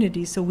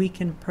community so we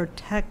can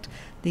protect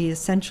the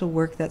essential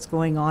work that's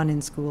going on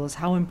in schools,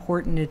 how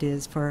important it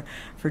is for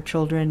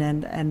children.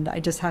 And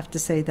I just have to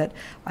say that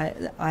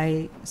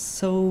I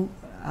so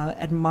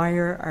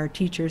admire our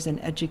teachers and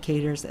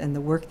educators and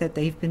the work that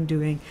they've been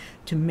doing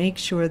to make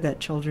sure that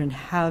children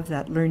have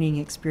that learning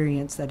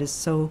experience that is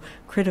so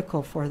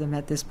critical for them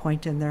at this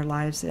point in their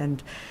lives.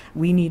 And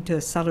we need to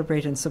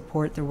celebrate and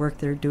support the work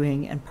they're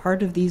doing. And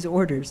part of these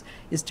orders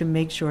is to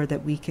make sure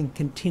that we can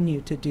continue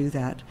to do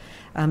that.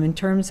 In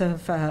terms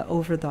of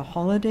over the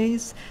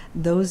holidays,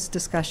 those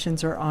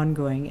discussions are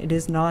ongoing. It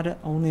is not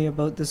only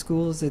about the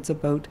schools, it's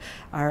about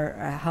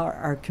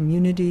our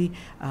community.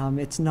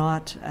 It's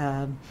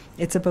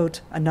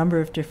about a number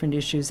of different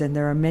issues, and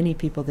there are many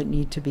people that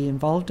need to be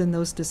involved in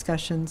those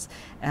discussions.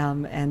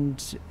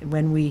 And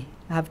when we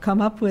have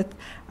come up with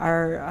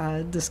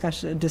our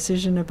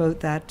decision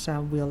about that,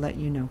 we'll let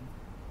you know.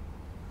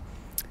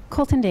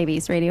 Colton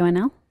Davies, Radio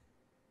NL.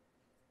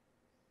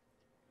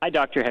 Hi,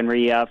 Dr.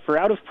 Henry. For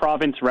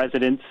out-of-province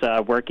residents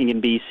working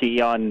in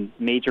BC on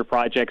major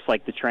projects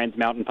like the Trans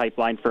Mountain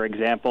Pipeline, for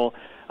example,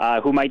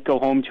 who might go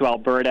home to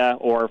Alberta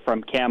or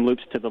from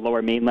Kamloops to the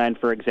Lower Mainland,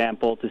 for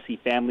example, to see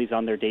families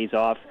on their days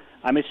off,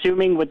 I'm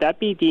assuming, would that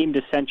be deemed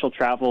essential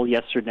travel,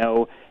 yes or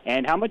no?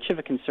 And how much of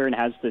a concern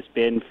has this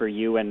been for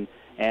you and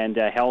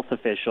health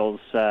officials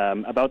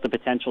about the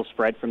potential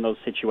spread from those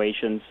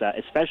situations,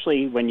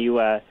 especially when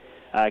you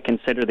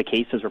consider the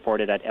cases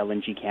reported at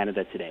LNG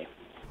Canada today?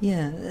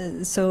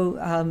 Yeah,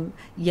 so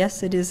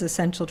yes, it is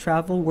essential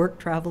travel. Work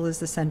travel is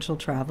essential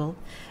travel.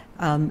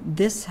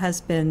 This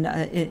has been,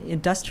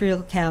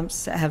 industrial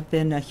camps have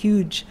been a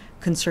huge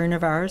concern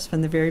of ours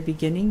from the very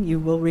beginning. You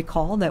will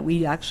recall that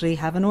we actually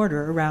have an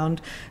order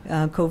around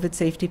COVID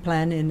safety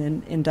plan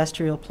in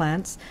industrial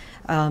plants.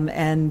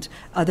 And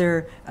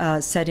other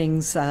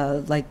settings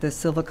like the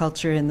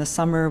silviculture in the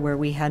summer, where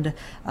we had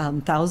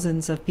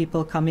thousands of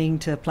people coming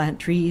to plant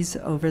trees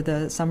over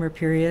the summer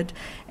period.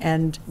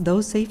 And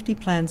those safety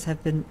plans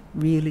have been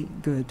really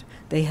good.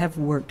 They have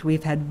worked.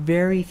 We've had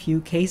very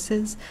few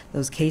cases.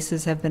 Those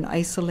cases have been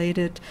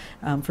isolated.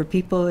 For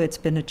people, it's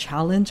been a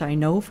challenge, I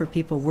know, for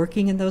people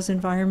working in those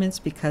environments,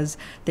 because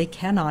they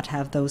cannot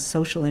have those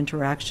social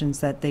interactions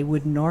that they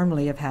would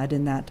normally have had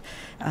in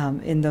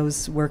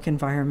those work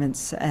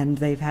environments. And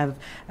they have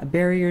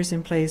barriers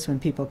in place when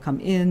people come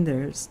in.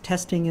 There's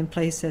testing in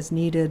place as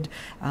needed.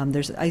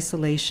 There's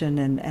isolation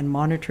and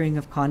monitoring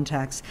of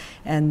contacts.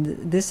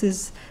 And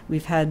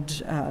we've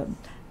had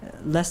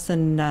less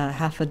than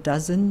half a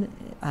dozen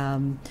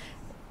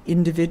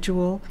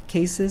individual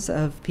cases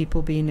of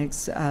people being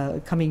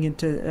coming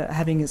into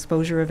having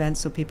exposure events,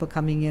 so people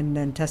coming in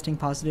and testing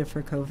positive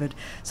for COVID.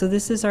 So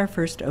this is our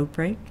first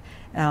outbreak.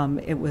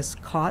 It was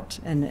caught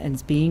and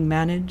is being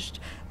managed.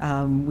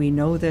 We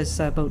know there's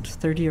about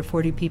 30 or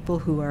 40 people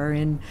who are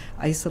in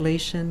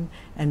isolation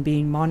and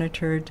being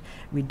monitored.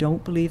 We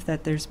don't believe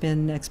that there's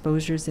been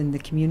exposures in the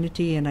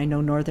community, and I know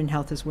Northern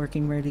Health is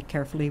working really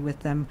carefully with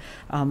them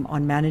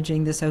on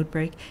managing this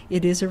outbreak.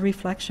 It is a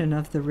reflection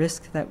of the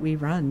risk that we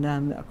run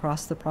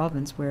across the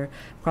province,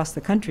 across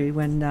the country,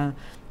 when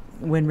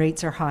when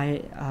rates are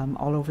high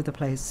all over the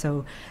place.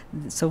 So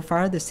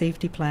far, the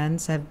safety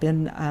plans have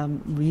been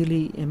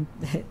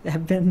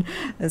have been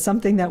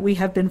something that we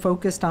have been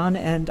focused on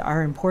and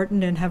are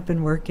important and have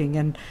been working.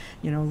 And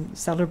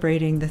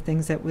celebrating the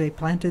things that we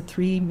planted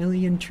 3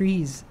 million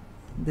trees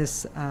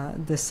this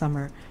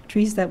summer,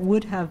 trees that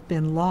would have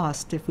been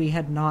lost if we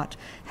had not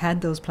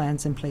had those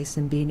plans in place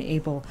and being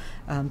able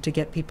to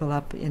get people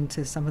up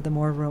into some of the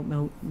more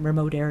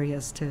remote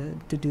areas to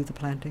do the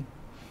planting.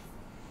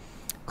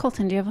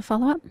 Colton, do you have a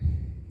follow-up?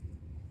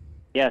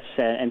 Yes,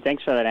 and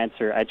thanks for that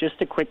answer.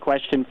 Just a quick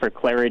question for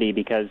clarity,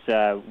 because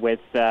with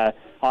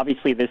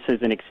obviously this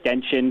is an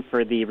extension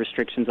for the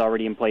restrictions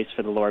already in place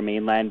for the Lower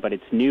Mainland, but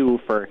it's new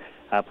for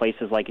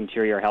places like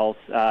Interior Health.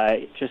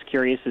 Just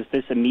curious, is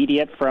this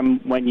immediate from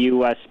when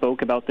you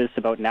spoke about this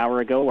about an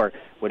hour ago, or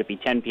would it be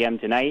 10 p.m.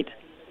 tonight?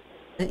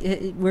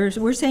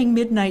 We're saying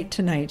midnight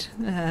tonight,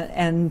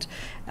 and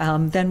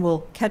then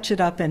we'll catch it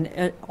up,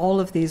 and all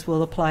of these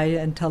will apply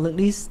until at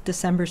least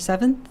December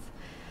 7th.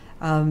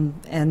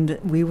 And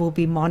we will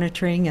be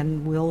monitoring,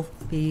 and we'll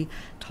be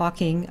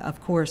talking,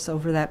 of course,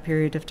 over that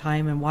period of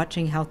time and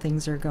watching how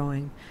things are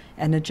going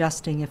and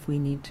adjusting if we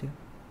need to.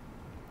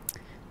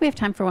 We have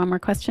time for one more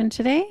question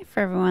today. For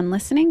everyone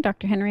listening,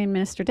 Dr. Henry and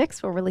Minister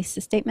Dix will release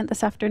a statement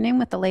this afternoon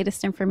with the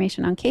latest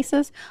information on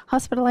cases,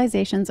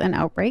 hospitalizations, and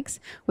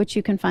outbreaks, which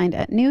you can find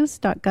at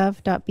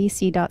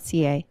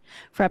news.gov.bc.ca.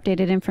 For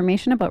updated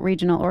information about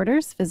regional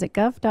orders, visit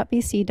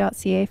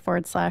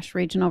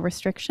gov.bc.ca/regional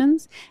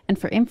restrictions. And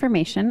for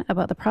information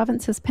about the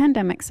province's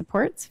pandemic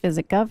supports,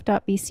 visit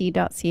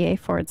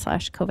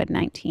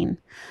gov.bc.ca/COVID-19.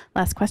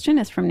 Last question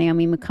is from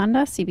Naomi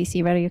Mukanda,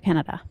 CBC Radio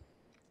Canada.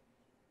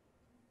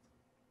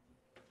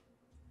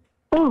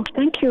 Oh,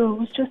 thank you. I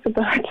was just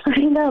about to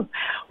hang up.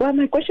 Well,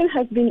 my question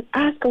has been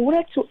asked. I would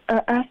like to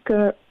ask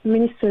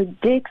Minister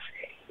Dix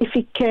if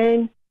he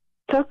can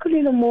talk a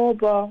little more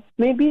about,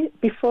 maybe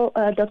before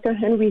Dr.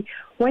 Henry,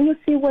 when you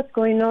see what's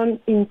going on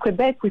in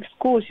Quebec with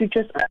schools, you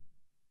just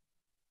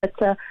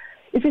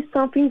is it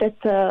something that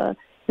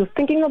you're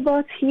thinking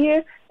about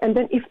here? And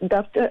then if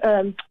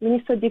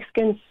Minister Dix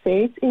can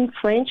say it in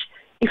French,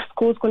 if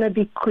school's going to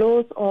be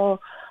closed, or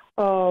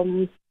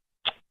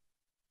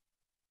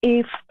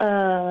if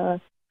the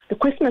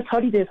Christmas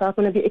holidays are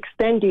going to be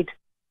extended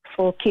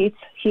for kids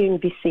here in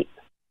BC.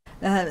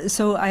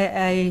 So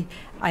I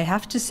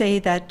have to say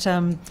that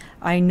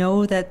I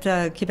know that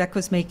Quebec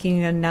was making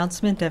an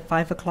announcement at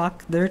 5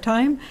 o'clock their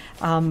time,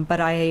 but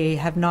I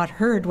have not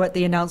heard what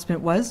the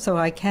announcement was, so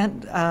I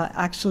can't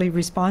actually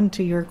respond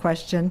to your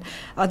question,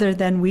 other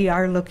than we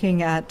are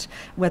looking at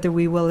whether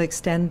we will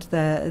extend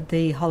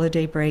the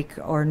holiday break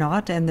or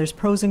not, and there's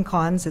pros and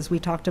cons, as we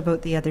talked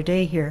about the other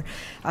day here,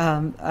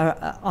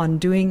 on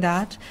doing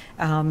that,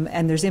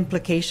 and there's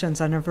implications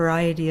on a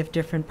variety of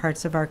different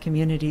parts of our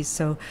communities,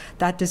 so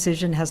that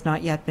decision has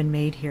not yet been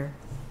made here.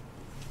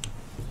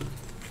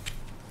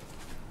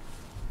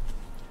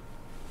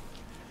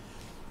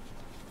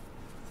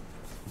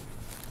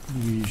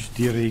 Oui,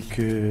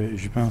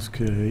 je pense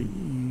que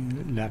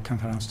la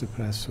conférence de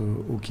presse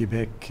au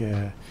Québec,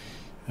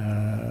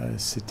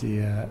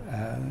 c'était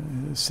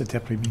cet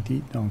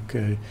après-midi, donc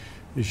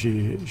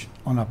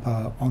on n'a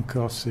pas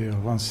encore ces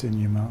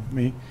renseignements,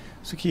 mais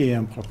ce qui est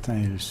important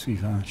est le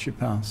suivant, je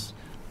pense,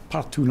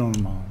 partout dans le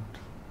monde,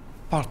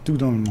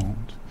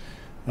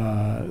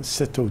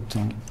 cet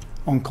automne,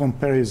 en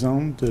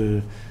comparaison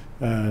du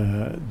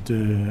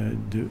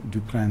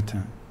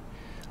printemps.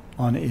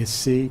 On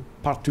essaie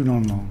partout dans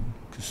le monde,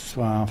 que ce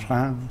soit en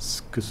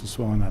France, que ce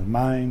soit en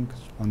Allemagne, que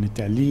ce soit en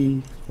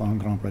Italie, que ce soit en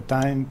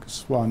Grande-Bretagne, que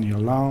ce soit en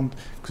Irlande,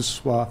 que ce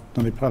soit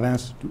dans les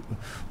provinces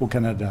au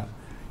Canada.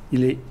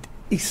 Il est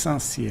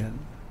essentiel,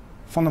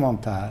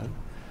 fondamental,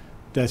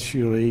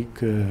 d'assurer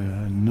que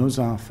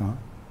nos enfants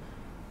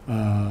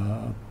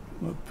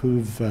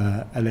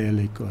peuvent aller à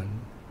l'école.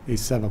 Et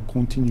ça va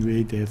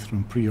continuer d'être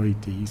une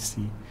priorité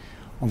ici.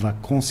 On va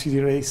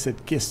considérer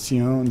cette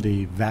question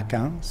des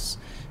vacances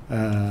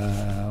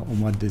au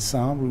mois de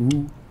décembre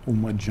ou au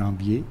mois de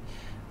janvier.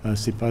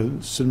 Ce n'est pas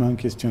seulement une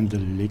question de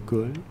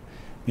l'école,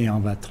 mais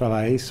on va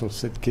travailler sur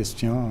cette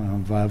question. On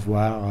va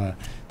avoir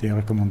des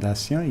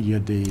recommandations. Il y a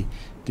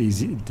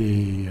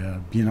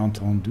bien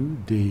entendu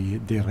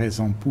des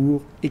raisons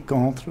pour et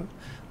contre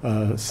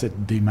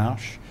cette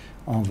démarche.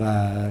 On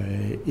va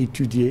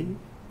étudier,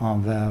 on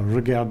va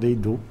regarder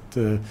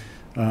d'autres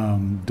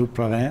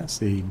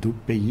provinces et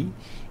d'autres pays,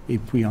 et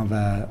puis on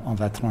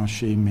va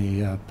trancher,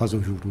 mais pas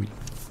aujourd'hui.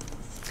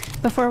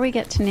 Before we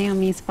get to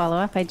Naomi's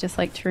follow-up, I'd just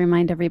like to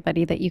remind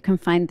everybody that you can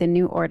find the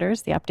new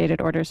orders, the updated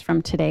orders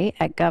from today,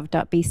 at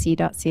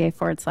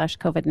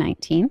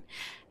gov.bc.ca/COVID-19.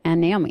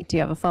 And Naomi, do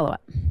you have a follow-up?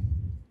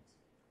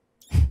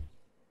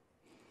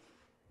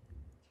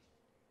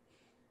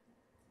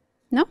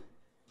 No?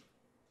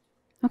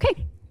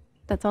 Okay.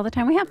 That's all the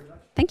time we have.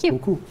 Thank you.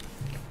 Beaucoup.